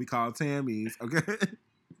 Okay, it's going to be called Tammy's. Okay?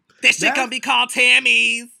 This shit going to be called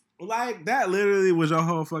Tammy's. Like, that literally was your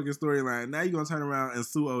whole fucking storyline. Now you're going to turn around and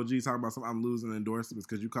sue OG talking about something, I'm losing endorsements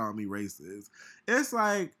because you called me racist. It's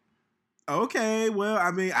like, okay, well,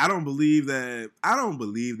 I mean, I don't believe that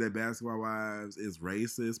Basketball Wives is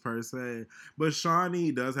racist per se, but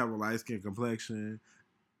Shawnee does have a light-skinned complexion.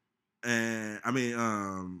 And, I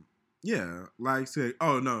mean, yeah,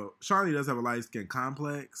 Shawnee does have a light-skinned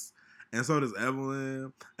complex. And so does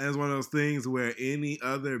Evelyn. And it's one of those things where any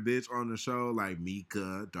other bitch on the show, like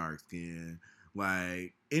Mika, dark skin,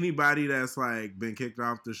 like anybody that's like been kicked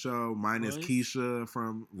off the show, minus Keisha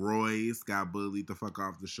from Royce, got bullied the fuck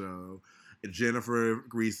off the show. Jennifer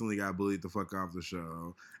recently got bullied the fuck off the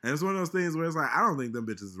show. And it's one of those things where it's like, I don't think them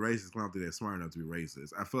bitches is racist. I don't think they're smart enough to be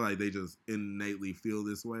racist. I feel like they just innately feel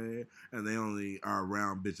this way, and they only are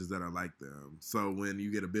around bitches that are like them. So when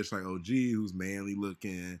you get a bitch like OG who's manly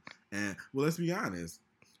looking, and, well, let's be honest,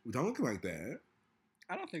 we don't look like that.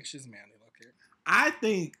 I don't think she's manly looking. I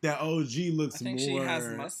think that OG looks more... I think she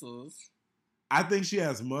has muscles. I think she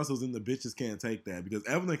has muscles, and the bitches can't take that, because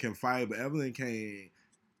Evelyn can fight, but Evelyn can't...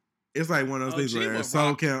 It's like one of those things where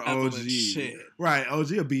so can OG. Shit. Right,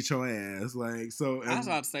 OG will beat your ass. Like, so. I was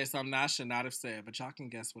about to say something I should not have said, but y'all can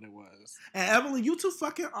guess what it was. And Evelyn, you too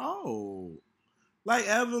fucking old. Like,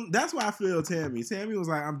 Evelyn, that's why I feel Tammy. Tammy was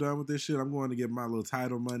like, I'm done with this shit. I'm going to get my little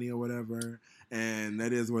title money or whatever. And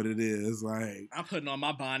that is what it is. Like, I'm putting on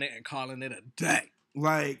my bonnet and calling it a day.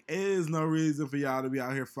 Like, it is no reason for y'all to be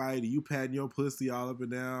out here fighting. You patting your pussy all up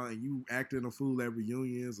and down, and you acting a fool at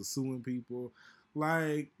reunions or suing people.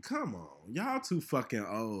 Like, come on. Y'all too fucking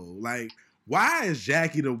old. Like, why is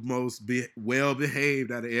Jackie the most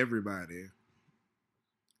well-behaved out of everybody?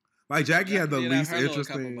 Like, Jackie had the least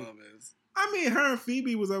interesting... I mean, her and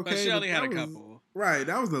Phoebe was okay. But she only had a was, couple. Right.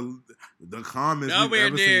 That was the calmest Nowhere we've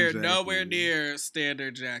ever near, seen Jackie. nowhere near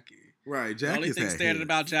standard Jackie. Right. The only thing standard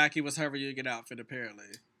about Jackie was her reunion outfit, apparently.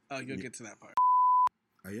 Oh, you'll get to that part.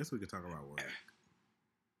 I guess we could talk about work.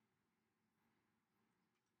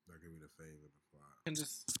 That could be the fame of the plot. And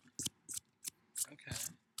just okay.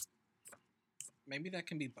 Maybe that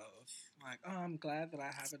can be both. Like, oh, I'm glad that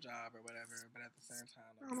I have a job or whatever, but at the same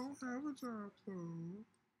time, I don't have a job, though.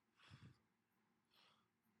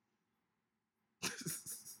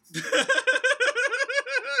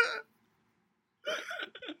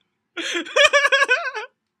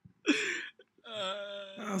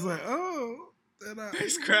 I was like, oh,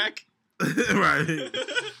 face crack. Right.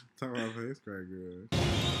 Talk about face crack, good.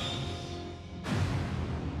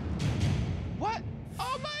 What?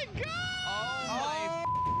 Oh my god!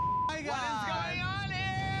 Oh my god! What is going on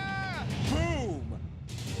here? Boom!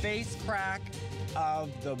 Face crack of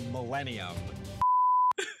the millennium.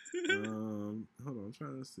 Hold on, I'm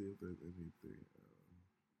trying to see if there's anything.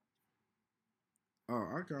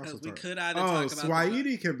 I can also we talk. could either talk about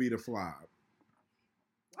Saweetie can be the flop.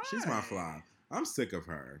 Why? She's my flop. I'm sick of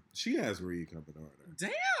her. She has Reed coming on her.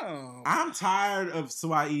 Damn. I'm tired of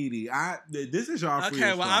Saweetie. This is y'all.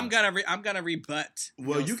 Okay, well, I'm gonna rebut.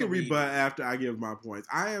 Well, you can rebut after I give my points.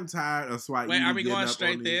 I am tired of Saweetie. Wait, are we going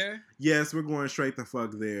straight there? Yes, we're going straight the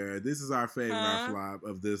fuck there. This is our favorite our flop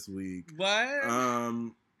of this week. What?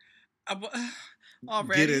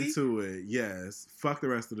 Already? Get into it. Yes. Fuck the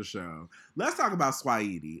rest of the show. Let's talk about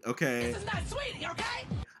Saweetie, okay? This is not Sweetie, okay?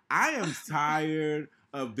 I am tired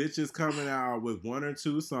of bitches coming out with one or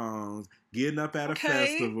two songs, getting up at a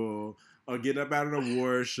festival, or getting up at an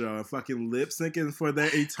award show, fucking lip syncing for their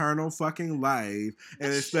eternal fucking life,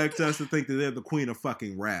 and expect us to think that they're the queen of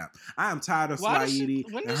fucking rap. I am tired of Saweetie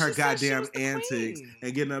and her goddamn antics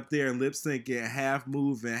and getting up there and lip syncing, half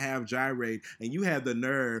moving, half gyrate, and you have the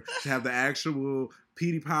nerve to have the actual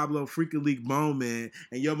Petey Pablo Freaky League moment,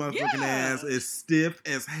 and your motherfucking ass is stiff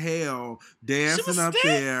as hell, dancing up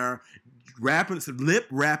there, lip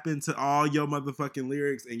rapping to all your motherfucking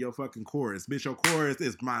lyrics and your fucking chorus. Bitch, your chorus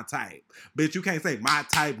is my type. Bitch, you can't say my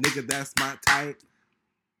type, nigga, that's my type.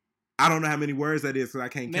 I don't know how many words that is because I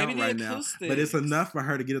can't count right now. But it's enough for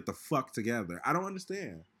her to get it the fuck together. I don't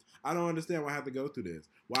understand. I don't understand why I have to go through this.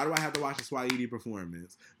 Why do I have to watch a Saweetie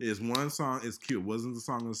performance? There's one song, it's cute. It wasn't the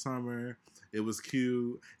song of the summer. It was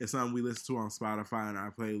cute. It's something we listen to on Spotify in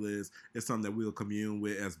our playlist. It's something that we'll commune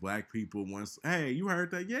with as black people once. Hey, you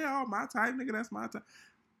heard that? Yeah, oh, my type, nigga, that's my type.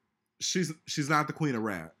 She's not the queen of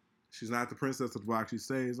rap. She's not the princess of the block she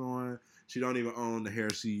stays on. She don't even own the hair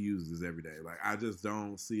she uses every day. Like, I just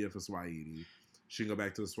don't see it for Saweetie. She can go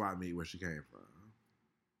back to the swap meet where she came from.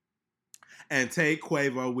 And take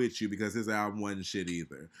Quavo with you because his album wasn't shit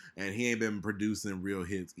either. And he ain't been producing real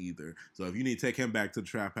hits either. So if you need to take him back to the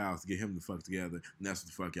trap house, get him the fuck together, then that's what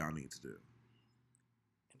the fuck y'all need to do.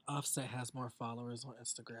 Offset has more followers on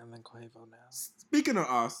Instagram than Quavo now. Speaking of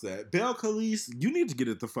Offset, Belle Khalees, you need to get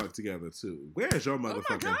it the fuck together too. Where's your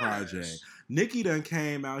motherfucking project? Nicki done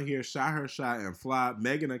came out here, shot her shot and flopped.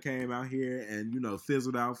 Megan done came out here and,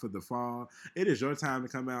 fizzled out for the fall. It is your time to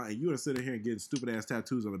come out and you are sitting here and getting stupid ass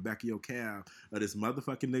tattoos on the back of your calf of this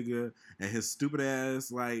motherfucking nigga and his stupid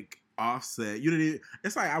ass Offset.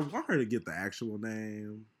 It's like I want her to get the actual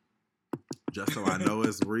name. Just so I know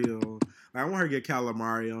it's real. I want her to get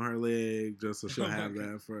calamari on her leg just so she'll have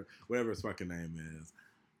that for whatever his fucking name is.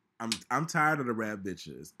 I'm tired of the rap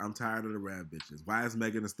bitches. Why is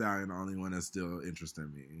Megan Thee Stallion the only one that's still interested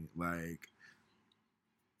in me?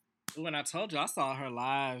 When I told you, I saw her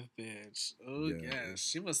live, bitch. Oh, yeah.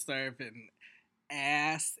 She was serving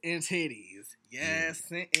ass and titties. Yes,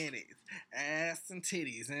 and titties. Ass and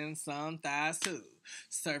titties and some thighs too.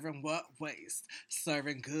 Serving what waist?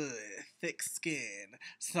 Serving good, thick skin.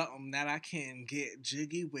 Something that I can get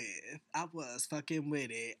jiggy with. I was fucking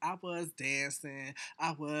with it. I was dancing.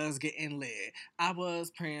 I was getting lit. I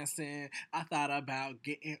was prancing. I thought about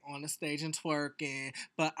getting on the stage and twerking,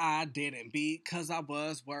 but I didn't because I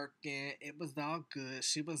was working. It was all good.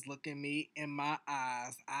 She was looking me in my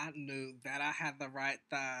eyes. I knew that I had the right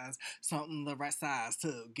thighs. Something the right size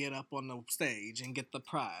to get up on the stage and get the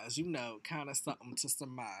prize. Kind of something to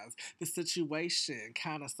surmise. The situation,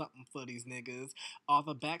 kind of something for these niggas. All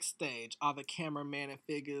the backstage, all the cameraman and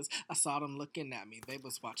figures, I saw them looking at me. They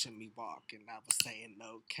was watching me walk, and I was saying,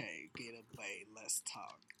 okay, get away, let's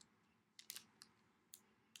talk.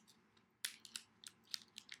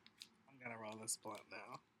 I'm gonna roll this blunt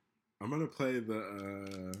now. I'm gonna play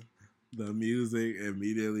the music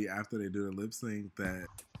immediately after they do the lip sync that.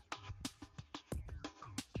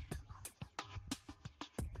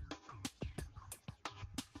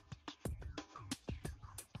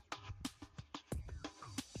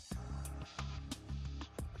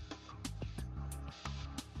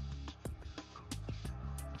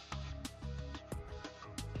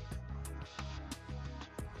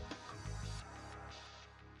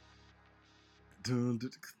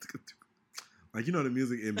 Like, you know, the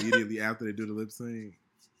music immediately after they do the lip sync,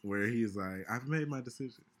 where he's like, "I've made my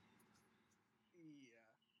decision."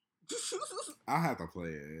 Yeah. I'll have to play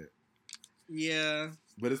it. Yeah.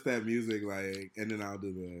 But it's that music, like, and then I'll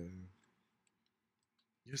do the.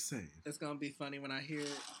 You're safe. It's gonna be funny when I hear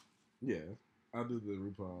it. Yeah, I'll do the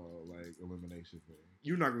RuPaul like elimination thing.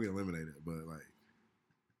 You're not gonna be eliminated, but like.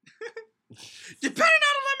 You better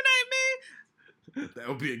not eliminate me. That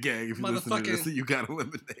would be a gag if you listen to this and you got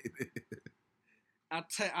eliminated.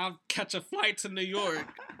 I'll catch a flight to New York.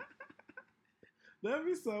 That'd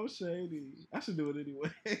be so shady. I should do it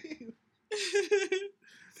anyway.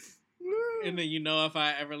 And then you know if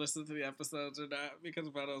I ever listen to the episodes or not, because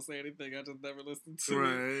if I don't say anything, I just never listen to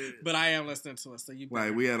it. But I am listening to it, so you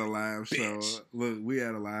like we had a live show. Look, we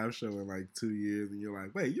had a live show in like 2 years, and you're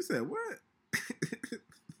like, wait, you said what?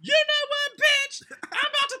 You know what, bitch? I'm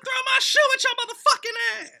about to throw my shoe at your motherfucking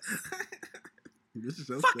ass. This is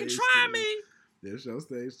your fucking stage try too. me. This your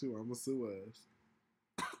stage too. I'ma sue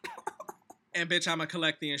us. And bitch, I'ma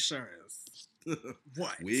collect the insurance.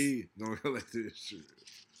 What? We gonna collect the insurance.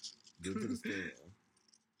 Get to the scale.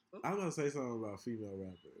 I was gonna say something about female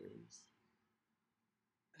rappers.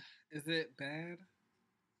 Is it bad?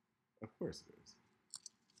 Of course it is.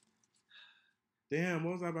 Damn,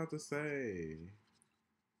 what was I about to say?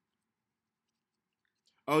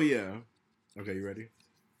 Oh yeah. Okay, you ready?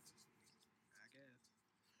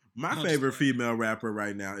 My favorite female rapper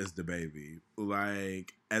right now is DaBaby.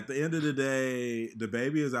 Like, at the end of the day,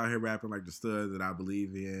 DaBaby is out here rapping like the stud that I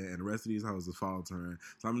believe in, and the rest of these hoes is faltering.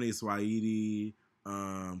 So I'm gonna need Swaiti,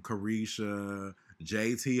 Carisha,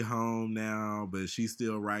 JT home now, but she's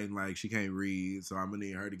still writing like she can't read, so I'm gonna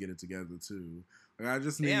need her to get it together too. Like, I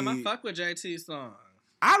just need. Damn, I fuck with JT's song.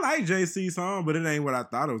 I like JC's song, but it ain't what I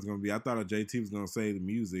thought it was gonna be. I thought JT was gonna say the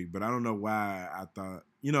music, but I don't know why I thought.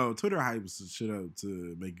 You know, Twitter hypes shit up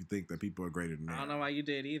to make you think that people are greater than that. I don't know why you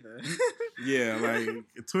did either. Yeah, like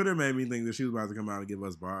Twitter made me think that she was about to come out and give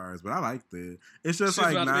us bars, but I liked it. It's just She's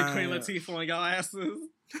like about to be Queen Latifah on y'all asses.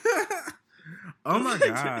 Oh my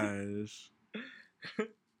gosh!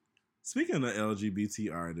 Speaking of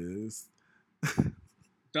LGBT artists,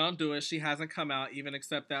 don't do it. She hasn't come out even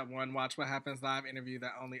except that one Watch What Happens Live interview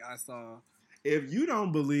that only I saw. If you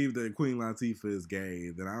don't believe that Queen Latifah is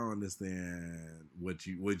gay, then I don't understand what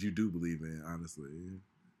you do believe in, honestly.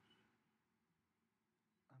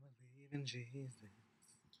 I believe in Jesus.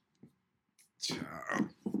 Child.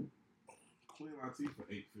 Queen Latifah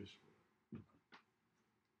ate fish.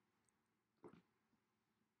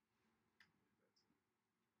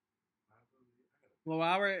 Well,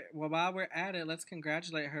 while we're at it, let's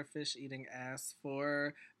congratulate her fish-eating ass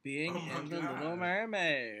for being in The Little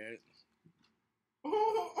Mermaid.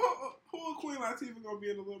 Who Queen Latifah gonna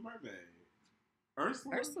be in The Little Mermaid?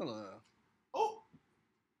 Ursula. Oh,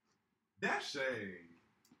 that's shade.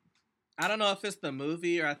 I don't know if it's the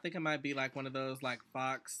movie or I think it might be like one of those like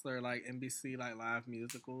Fox or like NBC like live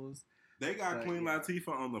musicals. They got Queen Latifah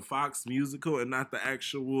on the Fox musical and not the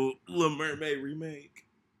actual Little Mermaid remake.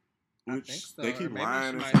 I think so. They keep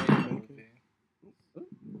lying and They stuff. are making it.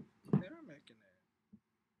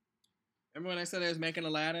 Remember when they said they was making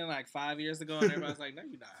Aladdin like 5 years ago and everybody's like, no,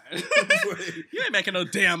 you're not. You ain't making no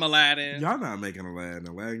damn Aladdin. Y'all not making Aladdin.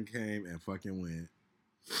 Aladdin came and fucking went.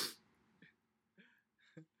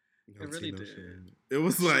 It really did. It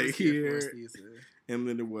was like here, and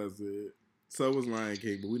then it wasn't. So was Lion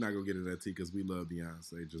King, but we're not gonna get into that tea because we love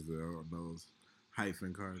Beyonce. Giselle knows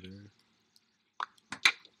hyphen Carter.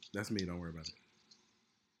 That's me. Don't worry about it.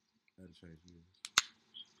 That'll change you.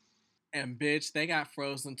 And bitch, they got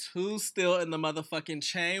Frozen 2 still in the motherfucking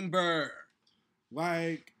chamber.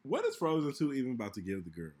 Like, what is Frozen 2 even about to give the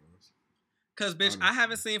girls? Because, bitch, honestly, I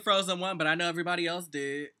haven't seen Frozen 1, but I know everybody else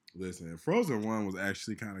did. Listen, Frozen 1 was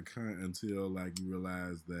actually kind of cunt until, like, you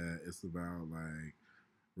realize that it's about, like,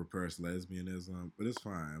 repressed lesbianism. But it's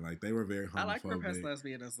fine. Like, they were very homophobic. I like repressed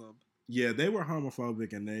lesbianism. Yeah, they were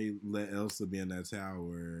homophobic, and they let Elsa be in that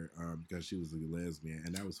tower because she was a lesbian,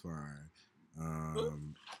 and that was fine.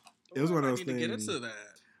 It was one of those things. Get into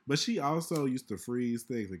that. But she also used to freeze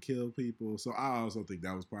things and kill people, so I also think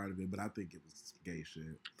that was part of it. But I think it was gay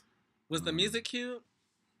shit. Was the music cute?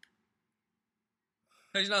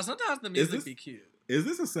 Because, you know, sometimes the music be cute. Is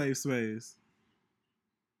this a safe space?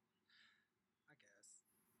 I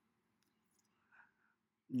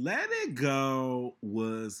guess. Let It Go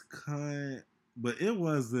was cunt, but it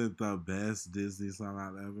wasn't the best Disney song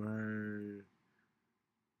I've ever heard.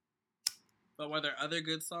 But were there other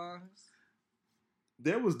good songs?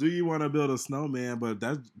 There was Do You Want to Build a Snowman, but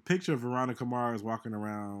that picture of Veronica Mars walking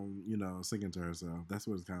around, you know, singing to herself. That's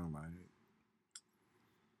what it's kind of like.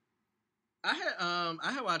 I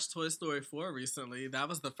had watched Toy Story 4 recently. That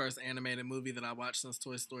was the first animated movie that I watched since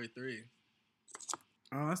Toy Story 3.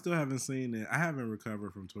 Oh, I still haven't seen it. I haven't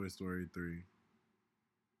recovered from Toy Story 3.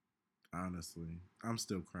 Honestly, I'm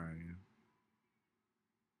still crying.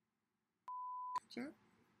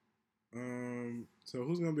 So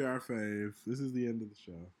who's gonna be our fave? This is the end of the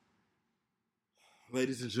show.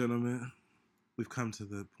 Ladies and gentlemen, we've come to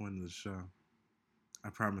the point of the show. I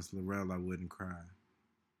promised Laurel I wouldn't cry.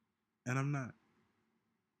 And I'm not.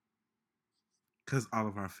 Because all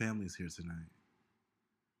of our family's here tonight.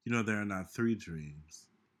 You know, there are not 3 dreams.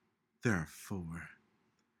 There are 4.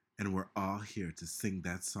 And we're all here to sing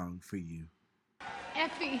that song for you.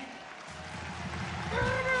 Effie.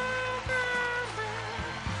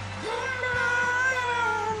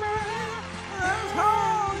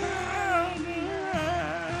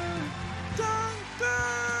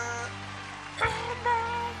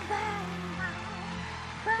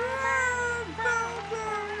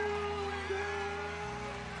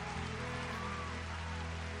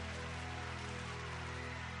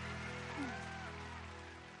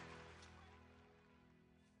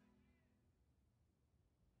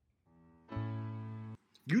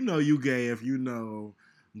 You know you gay if you know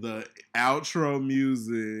the outro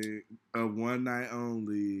music of One Night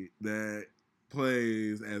Only that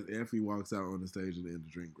plays as Effie walks out on the stage at the end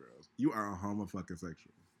of Dreamgirls. You are a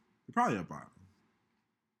homo-fucking-sexual. You're probably a bottom.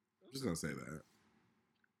 I'm just gonna say that.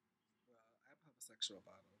 Well, I'm homosexual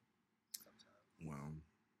bottom sometimes.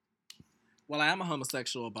 Well, I am a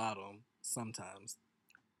homosexual bottom sometimes.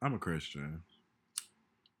 I'm a Christian.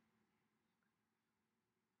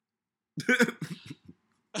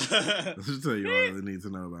 Let's just tell you all you need to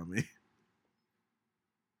know about me.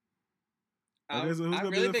 Okay, so who's gonna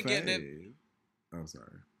be the fave? I'm sorry.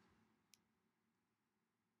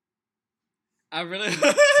 I really...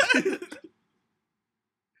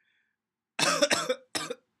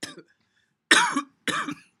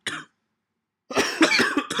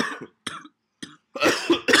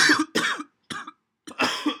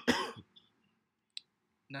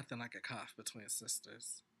 Nothing like a cough between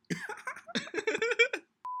sisters.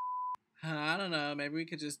 I don't know. Maybe we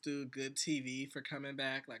could just do good TV for coming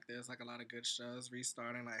back. Like, there's like a lot of good shows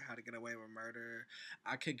restarting, like How to Get Away with Murder.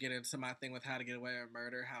 I could get into my thing with How to Get Away with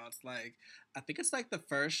Murder. How it's like, I think it's like the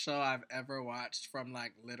first show I've ever watched from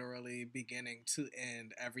like literally beginning to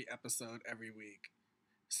end, every episode every week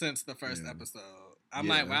since the first episode. I'm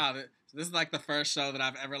like, wow, this is like the first show that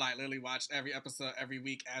I've ever like literally watched every episode every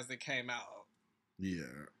week as it came out. Yeah,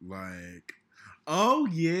 like. Oh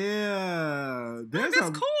yeah, that's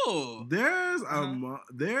cool. There's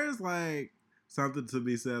like something to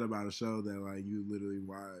be said about a show that like you literally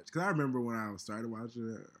watch. Because I remember when I started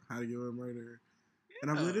watching How to Get Away with Murder, and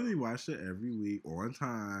I've literally watched it every week on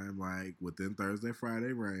time, like within Thursday,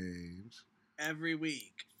 Friday range. Every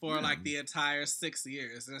week for like the entire 6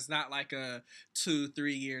 years, and it's not like a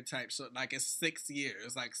 2-3 year type show. Like it's 6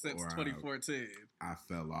 years, like since 2014. I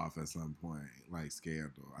fell off at some point, like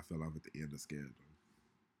Scandal. I fell off at the end of Scandal.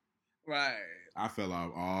 Right. I fell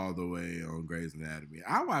off all the way on Grey's Anatomy.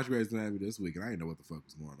 I watched Grey's Anatomy this week, and I didn't know what the fuck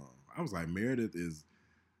was going on. I was like, Meredith is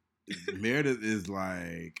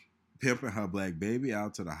like pimping her black baby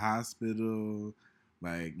out to the hospital.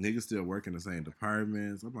 Like, niggas still work in the same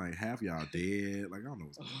departments. I'm like, half y'all dead. Like, I don't know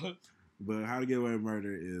what's going on. But How to Get Away with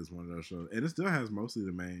Murder is one of those shows. And it still has mostly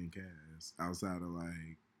the main cast. Outside of,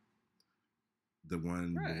 like, the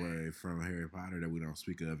one boy from Harry Potter that we don't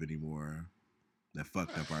speak of anymore. That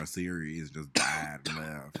fucked up our series. Just died and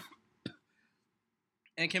left.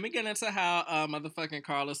 And can we get into how motherfucking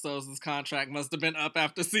Carla Souza's contract must have been up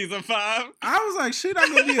after season 5? I was like, shit,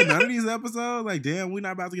 I'm gonna be in none of these episodes. Like, damn, we're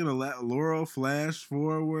not about to get a Laurel flash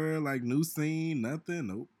forward, like new scene, nothing.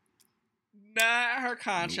 Nope. Nah, her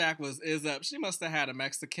contract is up. She must have had a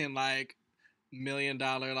Mexican like $1 million,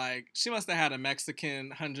 like she must have had a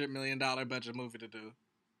Mexican $100 million budget movie to do.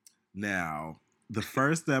 Now, the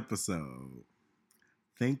first episode,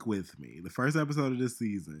 think with me. The first episode of this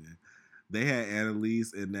season. They had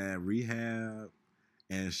Annalise in that rehab,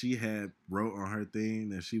 and she had wrote on her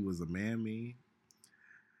thing that she was a mammy.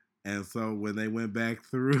 And so when they went back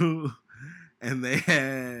through, and they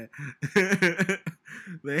had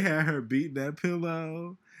her beating that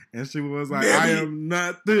pillow, and she was like, "I am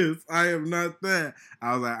not this, I am not that."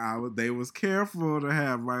 I was like, they was careful to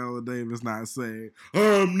have Viola Davis not say,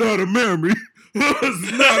 "I'm not a mammy,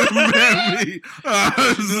 I'm not a mammy,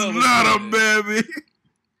 I'm not a mammy."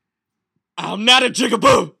 I'm not a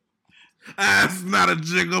jigaboo. That's not a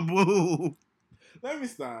jigaboo. Let me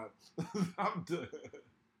stop. I'm done.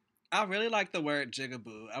 I really like the word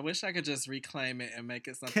jigaboo. I wish I could just reclaim it and make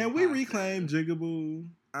it something. Can we positive. reclaim jigaboo?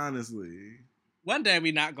 Honestly. One day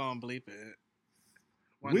we not gonna bleep it.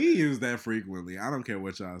 We use that frequently. I don't care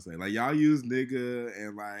what y'all say. Like, y'all use nigga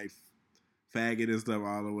and, like, faggot and stuff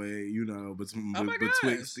all the way, you know,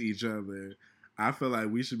 betwixt each other. I feel like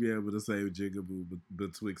we should be able to say jigaboo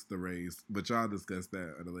betwixt the race. But y'all discuss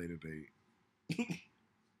that at a later date.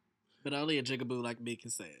 But only a jigaboo like me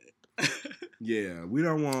can say it. Yeah, we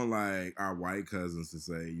don't want, like, our white cousins to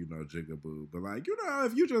say, you know, jigaboo. But, like, you know,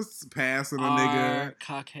 if you just passing a nigga.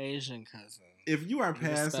 Caucasian cousin. If you are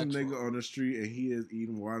passing a nigga on the street and he is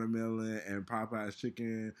eating watermelon and Popeye's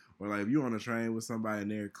chicken, or, like, if you're on a train with somebody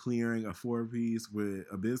and they're clearing a 4-piece with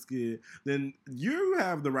a biscuit, then you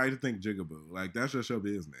have the right to think jigaboo. Like, that's just your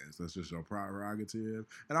business. That's just your prerogative.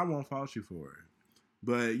 And I won't fault you for it.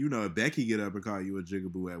 But, you know, if Becky get up and call you a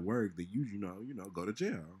jigaboo at work, then you know, go to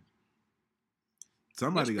jail.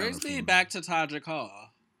 Somebody Which brings me back to Todrick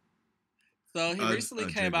Hall. So he recently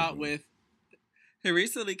came out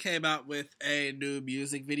with a new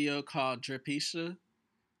music video called Dripisha,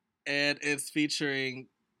 and it's featuring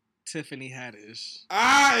Tiffany Haddish.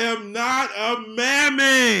 I am not a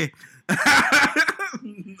mammy.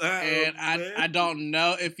 And I don't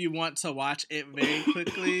know if you want to watch it very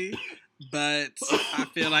quickly, but I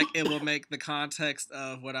feel like it will make the context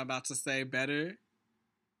of what I'm about to say better.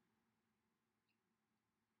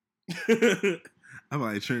 I'm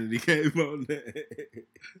like, Trinity came on that.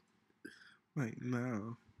 Like,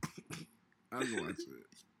 no. I'll watch it.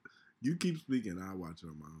 You keep speaking, I'll watch it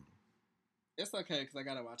on my own. It's okay, because I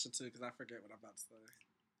gotta watch it too, because I forget what I'm about to say.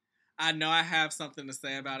 I know I have something to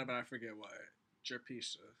say about it, but I forget what.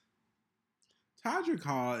 Dripisha. Todrick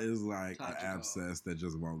Hall is like an abscess that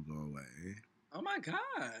just won't go away. Oh my God.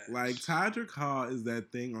 Like, Todrick Hall is that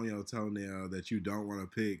thing on your toenail that you don't want to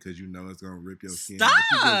pick because you know it's going to rip your skin. Stop!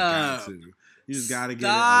 But you just got to. You just got to get it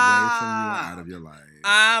away from you and out of your life.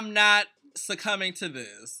 I'm not succumbing to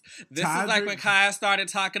this. This is like when Kaya started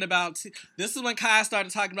talking about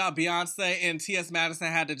Beyonce and T.S. Madison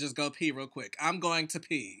had to just go pee real quick. I'm going to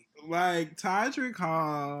pee. Like, Todrick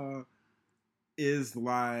Hall is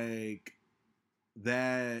like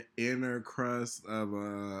that inner crust of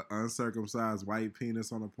a uncircumcised white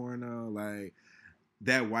penis on a porno. Like,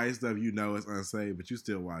 that white stuff you know is unsafe, but you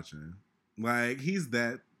still watching. Like, he's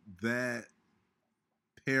that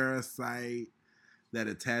parasite that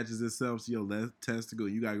attaches itself to your left testicle.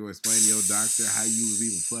 You gotta go explain to your doctor how you was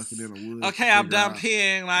even fucking in a wood. Okay, I'm done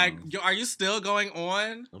peeing. Like, are you still going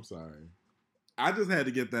on? I'm sorry. I just had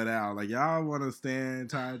to get that out. Like, y'all want to stand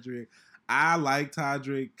Todrick. I like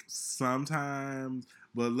Todrick sometimes,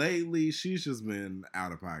 but lately she's just been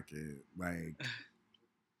out of pocket. Like,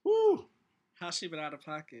 whoo. How's she been out of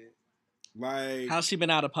pocket? Like, how's she been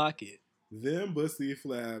out of pocket? Them bussy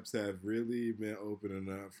flaps have really been opening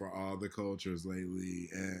up for all the cultures lately,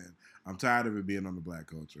 and I'm tired of it being on the black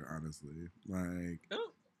culture, honestly. Like,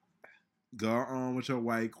 go on with your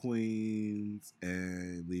white queens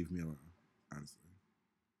and leave me alone, honestly.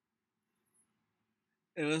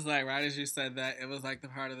 It was like, right as you said that, it was like the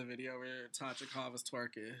part of the video where Todrick Hall was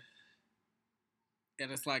twerking. And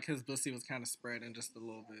it's like his pussy was kind of spreading just a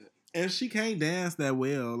little bit. And she can't dance that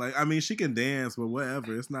well. Like, I mean, she can dance, but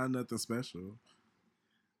whatever. It's not nothing special.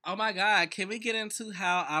 Oh my God. Can we get into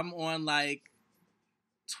how I'm on like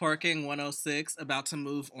twerking 106, about to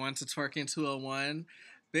move on to twerking 201?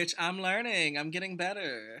 Bitch, I'm learning. I'm getting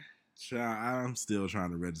better. Child, I'm still trying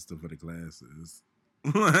to register for the classes.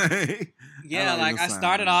 Yeah, like I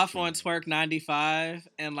started off on twerk 95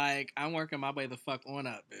 and like I'm working my way the fuck on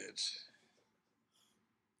up, bitch.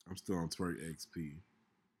 I'm still on twerk XP.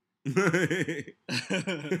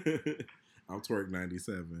 I'm twerk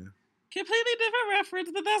 97. Completely different reference,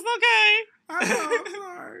 but that's okay. I know, I'm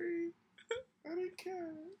sorry. I didn't catch.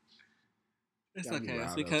 It's okay.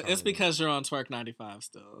 It's because you're on twerk 95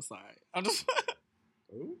 still. Sorry. I'm just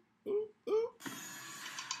ooh, ooh, ooh. Oh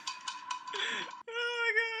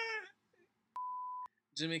my God.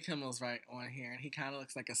 Jimmy Kimmel's right on here, and he kind of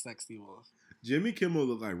looks like a sexy wolf. Jimmy Kimmel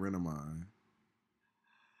look like Renamine.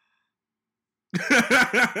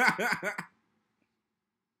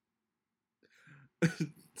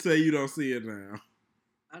 Say you don't see it now.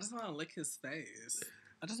 I just want to lick his face.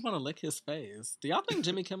 Do y'all think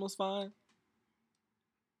Jimmy Kimmel's fine?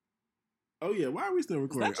 Oh yeah, why are we still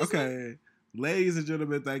recording? Okay. Ladies and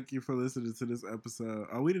gentlemen, thank you for listening to this episode.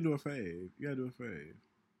 Oh, we didn't do a fave. You gotta do a fave.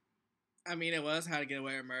 I mean, it was How to Get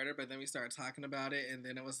Away with Murder, but then we started talking about it, and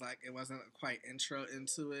then it was like, it wasn't quite intro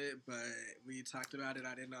into it, but we talked about it.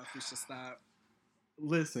 I didn't know if we should stop.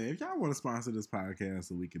 Listen, if y'all want to sponsor this podcast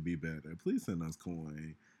so we can be better, please send us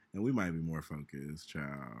coin And we might be more focused,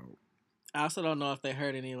 child. I also don't know if they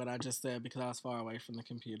heard any of what I just said because I was far away from the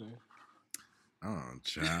computer. Oh,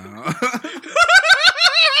 child.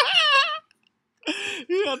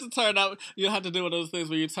 You have to turn up. You have to do one of those things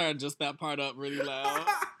where you turn just that part up really loud.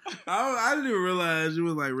 I didn't even realize you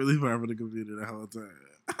was like really far from the computer the whole time.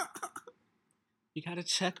 You gotta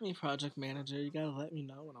check me, project manager. You gotta let me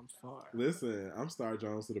know when I'm far. Listen, I'm Star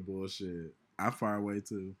Jones to the bullshit. I'm far away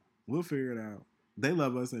too. We'll figure it out. They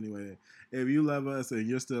love us anyway. If you love us and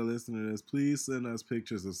you're still listening to this, please send us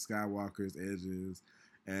pictures of Skywalker's edges,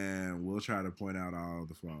 and we'll try to point out all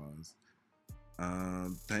the flaws.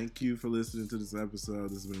 Thank you for listening to this episode.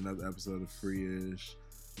 This has been another episode of Free-ish,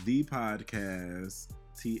 the podcast.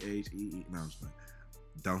 THEE. No, I'm just playing.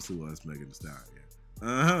 Don't sue us, Megan Thee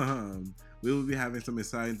Stallion. We will be having some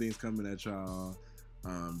exciting things coming at y'all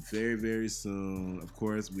very, very soon. Of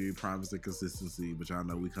course, we promise the consistency, but y'all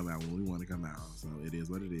know we come out when we want to come out, so it is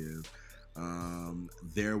what it is.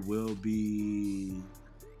 There will be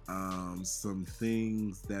some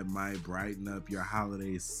things that might brighten up your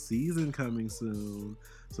holiday season coming soon,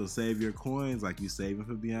 so save your coins like you saving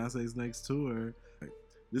for Beyonce's next tour.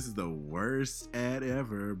 This is the worst ad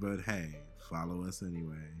ever, but hey, follow us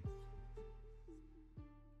anyway.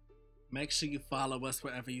 Make sure you follow us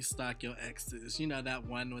wherever you stalk your exes. You know, that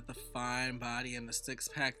one with the fine body and the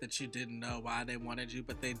six-pack that you didn't know why they wanted you,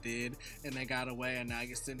 but they did, and they got away, and now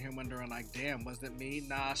you're sitting here wondering like, damn, was it me?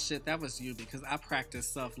 Nah, shit, that was you, because I practice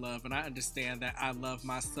self-love, and I understand that I love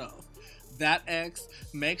myself. That ex,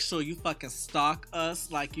 make sure you fucking stalk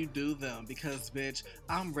us like you do them, because, bitch,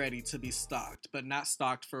 I'm ready to be stalked, but not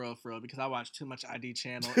stalked for real, because I watch too much ID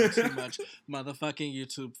channel and too much motherfucking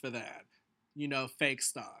YouTube for that. You know, fake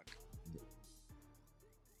stalk.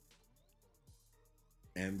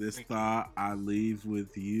 And this thought I leave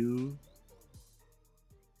with you.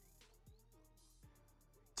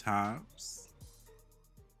 Tops.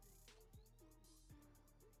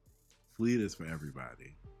 Fleet is for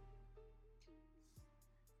everybody.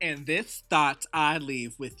 And this thought I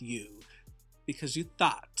leave with you. Because you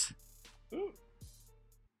thought.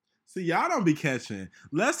 See, y'all don't be catching.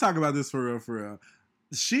 Let's talk about this for real.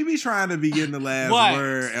 She be trying to be getting the last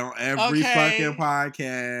word on every fucking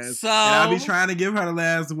podcast. So, and I be trying to give her the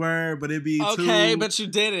last word, but it be okay, but you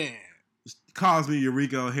didn't. Calls me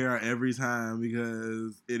Eureka O'Hara every time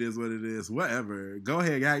because it is what it is. Whatever. Go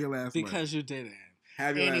ahead, have your last word. Because you didn't.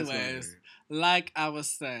 Have your last Anyways, word. like I was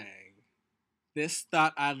saying, this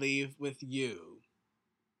thought I leave with you.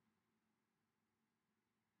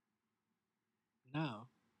 No.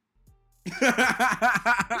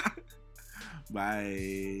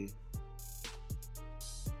 Bye.